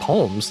outside of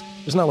poems.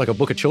 There's not like a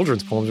book of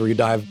children's poems where you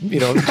dive,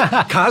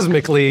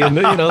 cosmically, and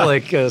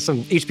like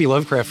some H.P.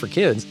 Lovecraft for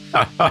kids.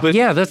 But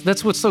yeah,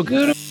 that's what's so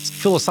good. It's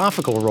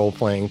philosophical role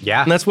playing.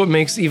 Yeah. And that's what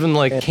makes even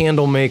like a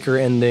Candlemaker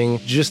ending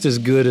just as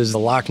good as the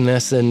Loch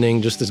Ness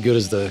ending, just as good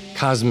as the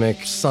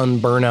cosmic sun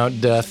burnout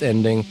death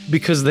ending,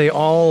 because they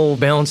all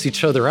balance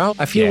each other out.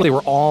 I feel they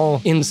were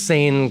all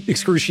insane,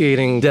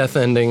 excruciating death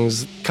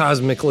endings,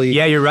 cosmically.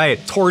 Yeah, you're right.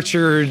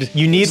 Tortured.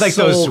 You need like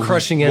those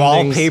crushing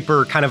endings.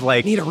 wallpaper kind of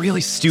like Need a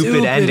really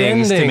stupid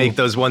endings to make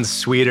those ones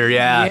sweeter.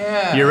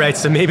 Yeah, you're right.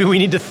 So maybe we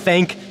need to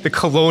thank the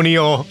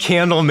colonial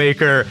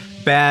Candlemaker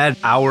bad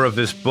hour of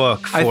this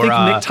book for... I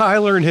think Nick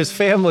Tyler and his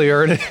family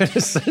are an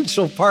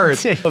essential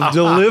part of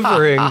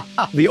delivering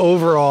the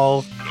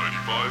overall...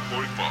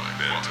 95.5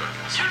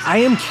 I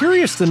am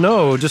curious to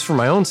know, just for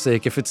my own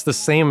sake, if it's the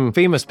same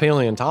famous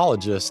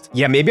paleontologist.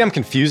 Yeah, maybe I'm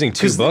confusing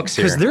two books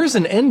here. Because there's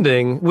an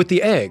ending with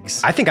the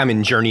eggs. I think I'm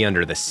in Journey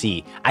Under the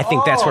Sea. I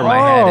think that's where my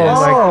head is.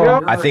 my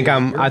God. I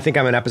think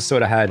I'm an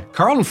episode ahead.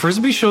 Carlton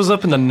Frisbee shows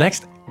up in the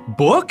next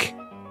book?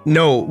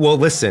 No, well,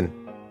 listen.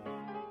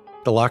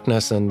 The Loch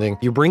Ness ending.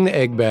 You bring the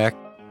egg back.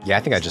 Yeah, I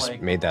think I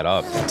just made that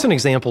up. It's an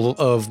example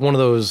of one of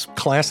those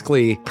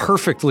classically,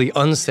 perfectly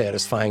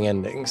unsatisfying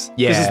endings.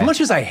 Yeah. Because as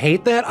much as I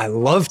hate that, I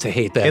love to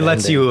hate that It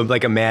lets ending. you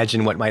like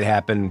imagine what might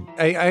happen.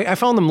 I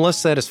found them less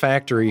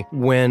satisfactory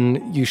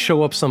when you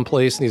show up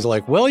someplace and he's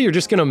like, well, you're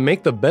just going to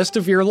make the best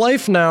of your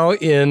life now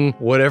in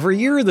whatever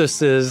year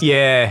this is.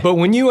 Yeah. But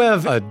when you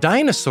have a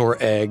dinosaur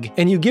egg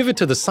and you give it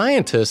to the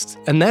scientist,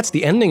 and that's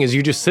the ending, is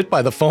you just sit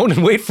by the phone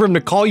and wait for him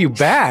to call you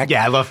back.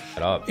 Yeah, I love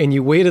that up. And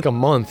you waited a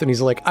month and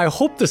he's like, I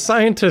hope the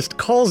scientist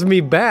calls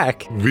me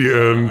back.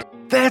 The end.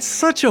 That's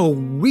such a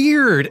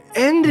weird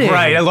ending.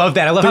 Right, I love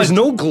that. I love There's how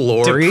no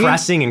glory.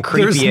 depressing and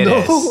creepy it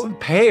There's is. no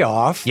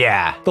payoff.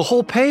 Yeah. The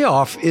whole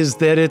payoff is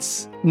that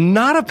it's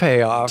not a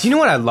payoff. Do you know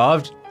what I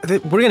loved?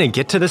 We're gonna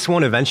get to this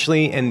one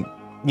eventually, and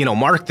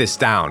mark this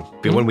down.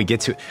 But when we get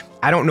to it,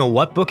 I don't know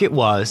what book it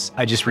was.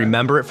 I just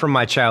remember it from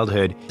my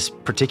childhood. This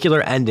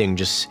particular ending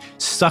just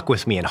stuck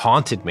with me and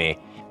haunted me.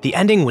 The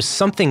ending was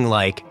something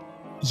like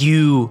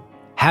you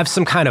have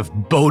some kind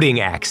of boating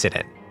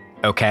accident,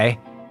 okay?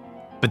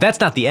 But that's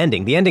not the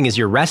ending. The ending is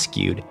you're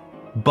rescued,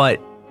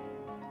 but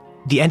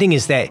the ending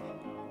is that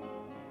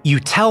you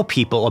tell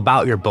people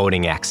about your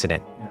boating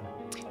accident.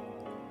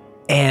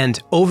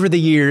 And over the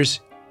years,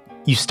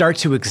 you start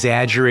to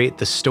exaggerate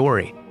the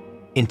story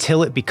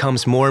until it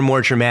becomes more and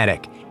more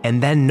dramatic,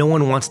 and then no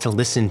one wants to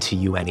listen to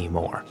you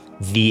anymore.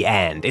 The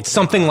end. It's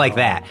something like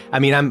that. I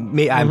mean,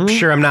 I'm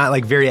sure I'm not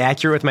like very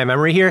accurate with my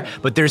memory here,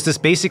 but there's this,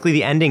 basically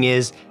the ending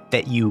is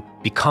that you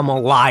become a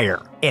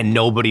liar and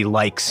nobody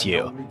likes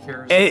you.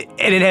 And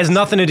it has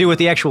nothing to do with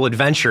the actual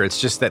adventure. It's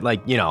just that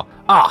like, The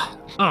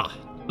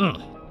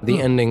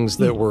endings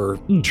that were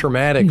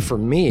traumatic for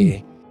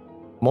me,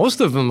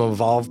 most of them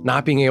involved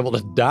not being able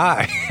to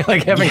die,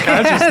 like having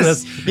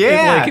consciousness,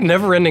 yeah. like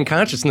never-ending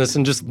consciousness,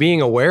 and just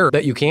being aware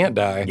that you can't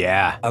die.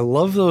 yeah. I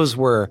love those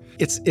where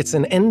it's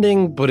an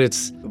ending, but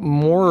it's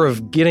more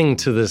of getting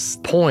to this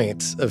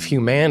point of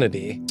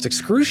humanity. It's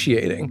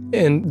excruciating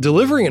and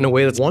delivering it in a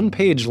way that's 1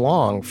 page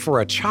long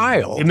for a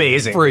child.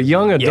 Amazing. For a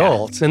young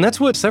adult. And that's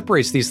what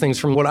separates these things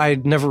from what I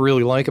never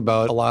really like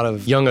about a lot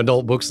of young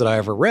adult books that I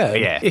ever read.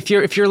 Yeah. If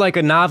you're like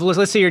a novelist,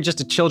 let's say you're just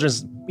a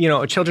children's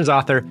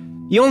author,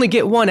 you only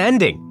get one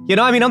ending.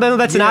 I mean, I know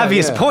that's an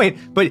obvious point,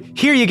 but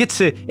here you get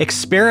to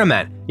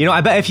experiment. I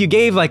bet if you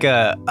gave like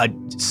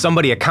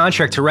somebody a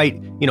contract to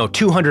write,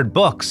 200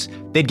 books,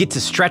 they'd get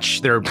to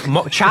stretch their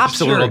chops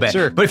a little bit.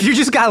 Sure. But if you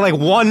just got like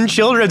one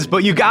children's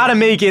book, you gotta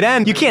make it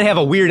end. You can't have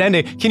a weird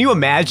ending. Can you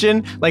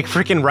imagine like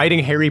freaking writing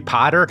Harry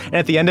Potter and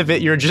at the end of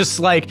it, you're just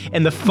like,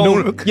 and the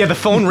phone, the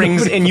phone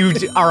rings and you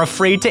are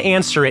afraid to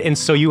answer it, and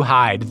so you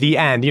hide. The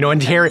end.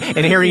 And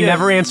Harry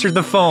never answered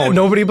the phone.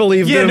 Nobody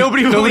believed him.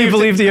 Nobody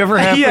believed he ever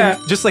happened. Yeah,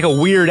 just like a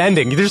weird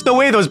ending. There's no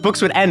way those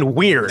books would end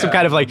weird. Some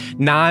kind of like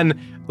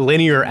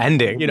non-linear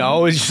ending.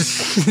 It's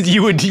just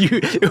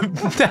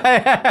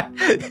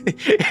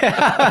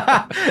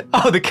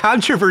the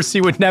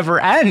controversy would never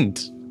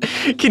end.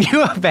 Can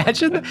you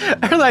imagine?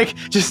 Or like,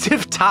 just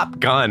if Top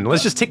Gun,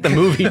 let's just take the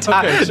movie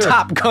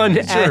Top Gun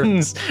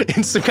ends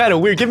in some kind of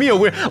weird, give me a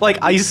weird, like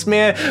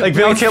Iceman, like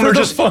Val Kilmer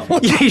just,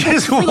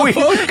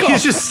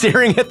 he's just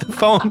staring at the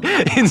phone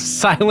in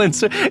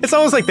silence. It's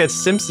almost like that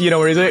Simpsons,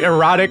 where he's like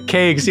erotic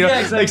cakes,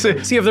 Exactly.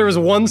 Like, See, if there was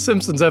one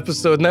Simpsons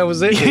episode and that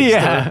was it.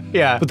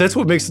 Yeah. But that's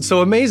what makes it so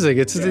amazing.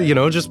 It's,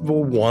 just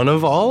one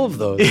of all of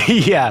those.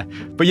 Yeah.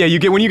 But yeah,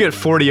 when you get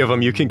 40 of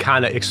them, you can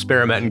kind of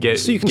experiment and get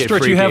So you can get stretch,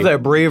 freaky. you have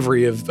that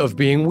bravery of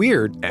being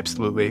weird.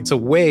 Absolutely. It's a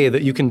way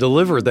that you can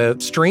deliver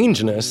that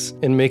strangeness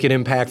and make it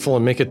impactful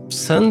and make it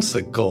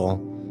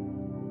sensical.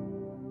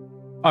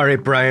 All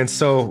right, Brian,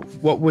 so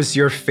what was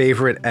your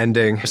favorite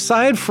ending?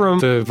 Aside from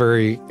the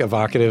very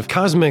evocative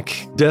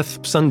cosmic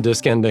death sun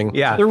disk ending,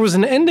 there was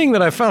an ending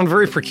that I found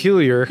very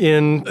peculiar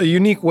in a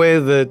unique way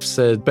that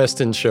said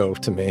best in show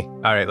to me.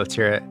 All right, let's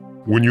hear it.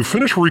 When you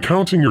finish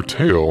recounting your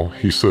tale,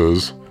 he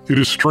says, "It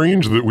is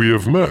strange that we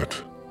have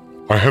met.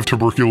 I have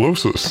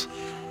tuberculosis,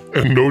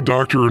 and no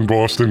doctor in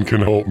Boston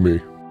can help me.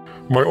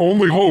 My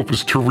only hope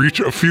is to reach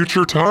a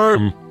future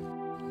time."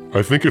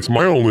 "I think it's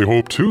my only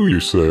hope too," you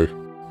say.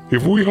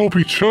 "If we help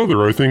each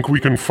other, I think we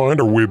can find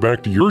our way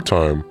back to your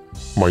time."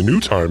 "My new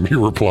time," he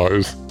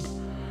replies.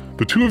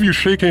 The two of you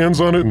shake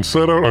hands on it and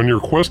set out on your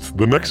quest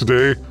the next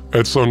day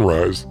at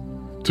sunrise.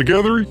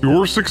 Together,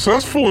 you're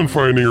successful in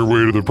finding your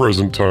way to the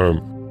present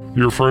time.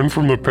 Your friend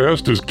from the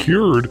past is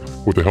cured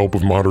with the help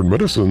of modern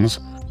medicines,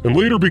 and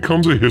later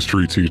becomes a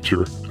history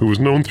teacher who is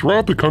known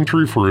throughout the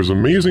country for his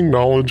amazing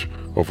knowledge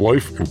of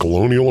life in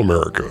colonial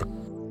America.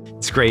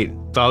 It's great.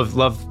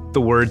 Love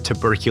the word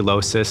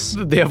tuberculosis.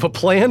 They have a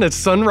plan at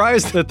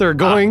sunrise that they're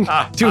going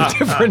to a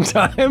different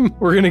time.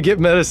 We're going to get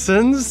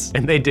medicines.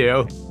 And they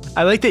do.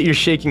 I like that you're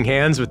shaking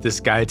hands with this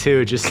guy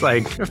too. Just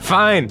like,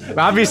 fine.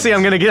 Obviously,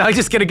 I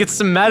just gotta get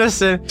some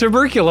medicine.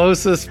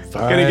 Tuberculosis,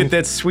 fine. Gonna get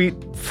that sweet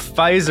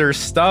Pfizer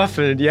stuff,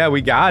 and yeah, we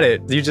got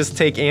it. You just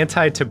take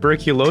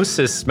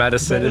anti-tuberculosis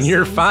medicine and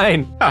you're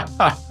fine.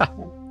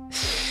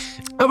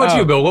 How about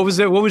you, Bill? What was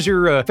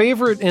your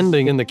favorite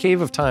ending in The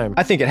Cave of Time?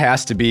 I think it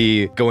has to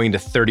be going to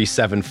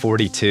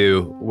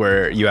 3742,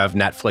 where you have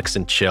Netflix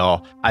and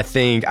chill. I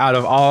think out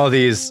of all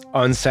these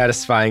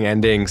unsatisfying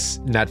endings,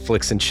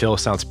 Netflix and chill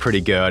sounds pretty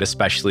good,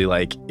 especially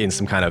like in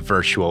some kind of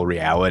virtual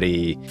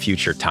reality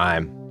future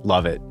time.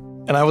 Love it.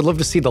 And I would love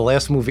to see the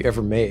last movie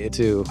ever made,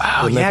 too. Oh,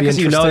 Wouldn't that yeah, be because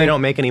you know interesting? they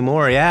don't make any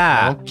more.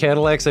 Yeah.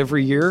 Cadillacs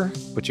every year,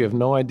 but you have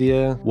no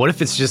idea. What if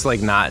it's just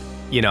like not,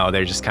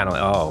 they're just kind of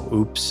like, oh,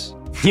 oops.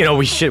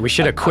 We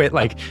should have quit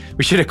like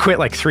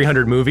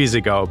 300 movies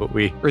ago, but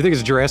we. Or I think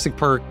it's Jurassic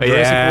Park,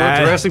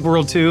 Yeah. Jurassic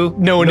World 2.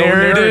 No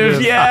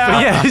narrative.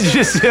 Yeah. It's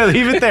just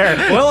leave it there.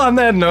 Well, on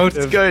that note,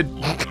 It's good.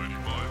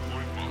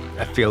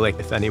 I feel like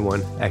if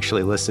anyone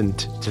actually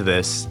listened to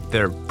this,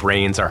 their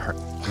brains are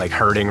like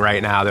hurting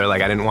right now. They're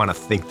like, I didn't want to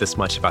think this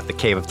much about the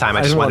Cave of Time.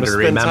 I just wanted to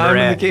remember time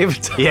it. in the Cave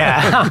of Time.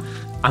 Yeah.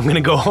 I'm going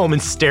to go home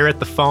and stare at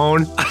the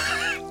phone.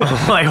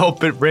 I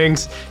hope it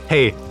rings.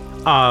 Hey,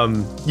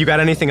 you got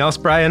anything else,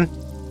 Brian?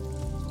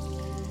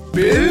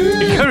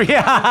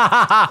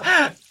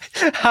 Yeah.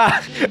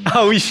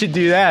 Oh, we should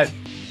do that.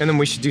 And then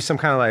we should do some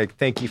kind of like,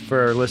 thank you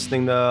for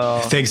listening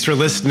though. Thanks for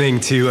listening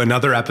to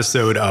another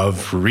episode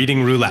of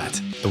Reading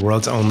Roulette, the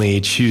world's only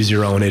choose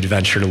your own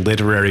adventure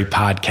literary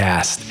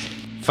podcast.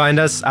 Find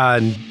us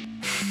on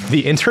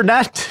the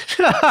internet.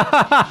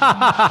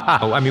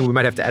 Oh, I mean, we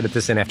might have to edit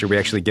this in after we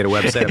actually get a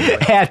website.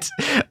 At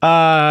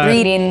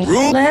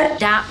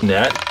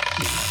readingroulette.net.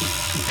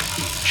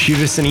 shoot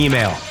us an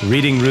email,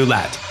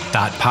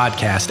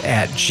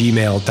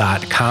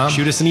 readingroulette.podcast@gmail.com.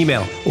 Shoot us an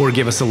email or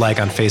give us a like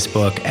on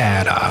Facebook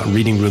at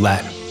Reading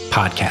Roulette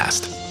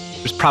Podcast.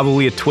 There's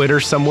probably a Twitter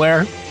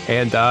somewhere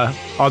and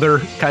other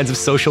kinds of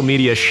social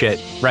media shit,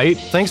 right?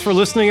 Thanks for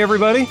listening,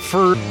 everybody.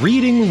 For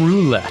Reading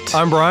Roulette.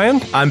 I'm Brian.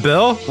 I'm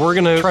Bill. We're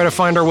going to try to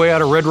find our way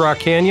out of Red Rock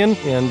Canyon.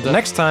 And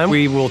next time,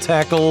 we will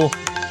tackle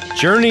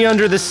Journey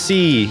Under the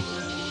Sea.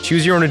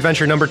 Choose Your Own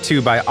Adventure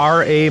 #2 by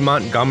R.A.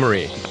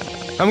 Montgomery.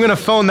 I'm going to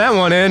phone that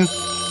one in.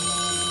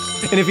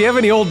 And if you have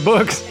any old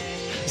books,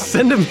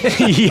 send them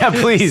in. Yeah,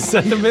 please.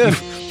 Send them in.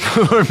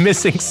 We're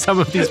missing some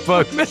of these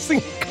books. Missing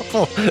a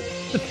couple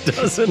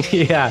dozen.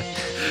 Yeah.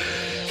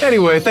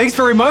 Anyway, thanks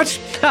very much.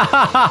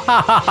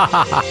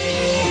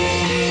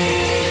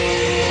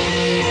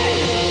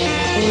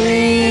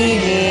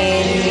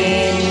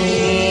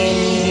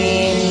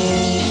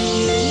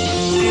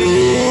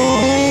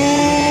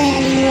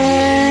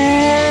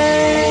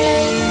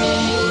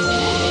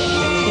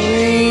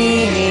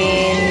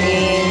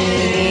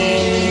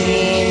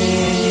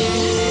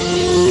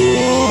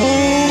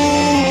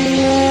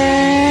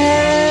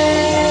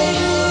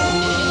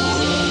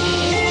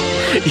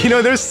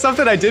 There's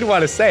something I did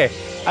want to say.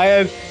 I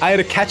had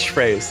a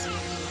catchphrase.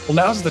 Well,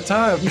 now's the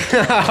time.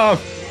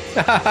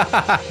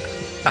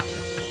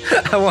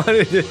 I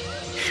wanted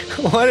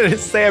to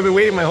say, I've been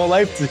waiting my whole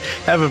life to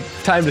have a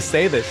time to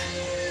say this.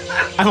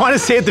 I want to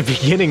say at the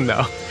beginning,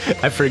 though.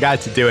 I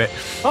forgot to do it.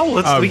 Oh,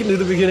 we can do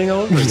the beginning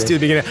all over Let's do the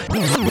beginning.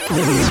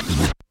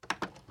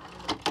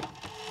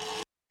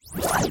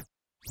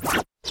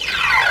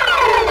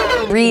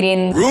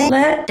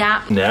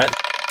 readingroulette.net.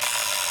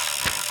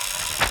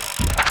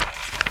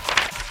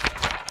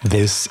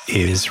 This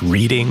is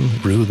Reading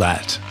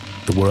Roulette,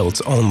 the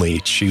world's only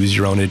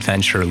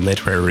choose-your-own-adventure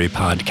literary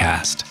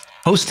podcast.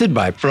 Hosted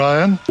by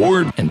Brian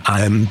Ward, and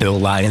I'm Bill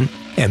Lyon.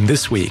 And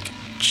this week,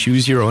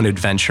 Choose Your Own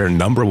Adventure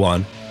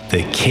 #1,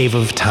 The Cave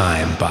of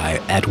Time by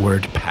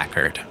Edward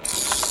Packard.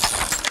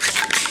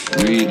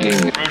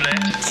 Reading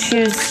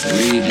Choose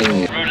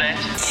Reading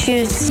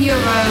Choose your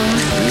own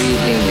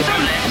Reading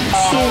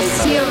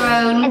Choose your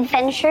own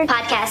adventure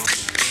podcast.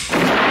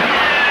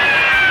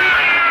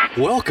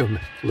 Welcome,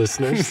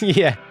 listeners.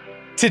 Yeah.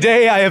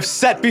 Today I have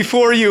set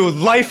before you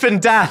life and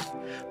death,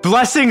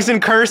 blessings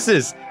and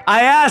curses.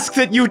 I ask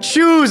that you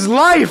choose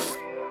life.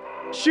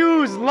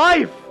 Choose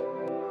life.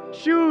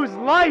 Choose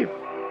life.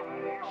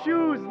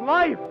 Choose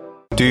life.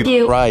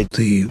 You Right.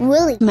 The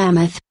Willie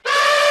Mammoth.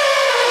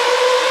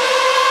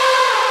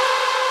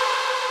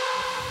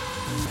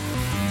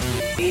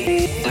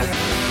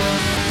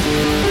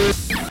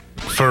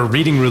 For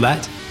Reading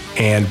Roulette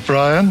and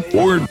Brian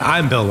Ward,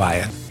 I'm Bill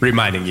Lyon,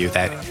 reminding you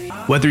that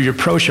whether you're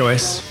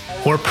pro-choice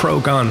or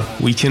pro-gun,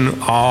 we can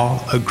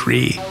all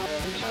agree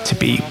to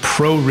be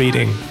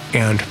pro-reading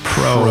and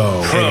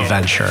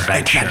pro-adventure.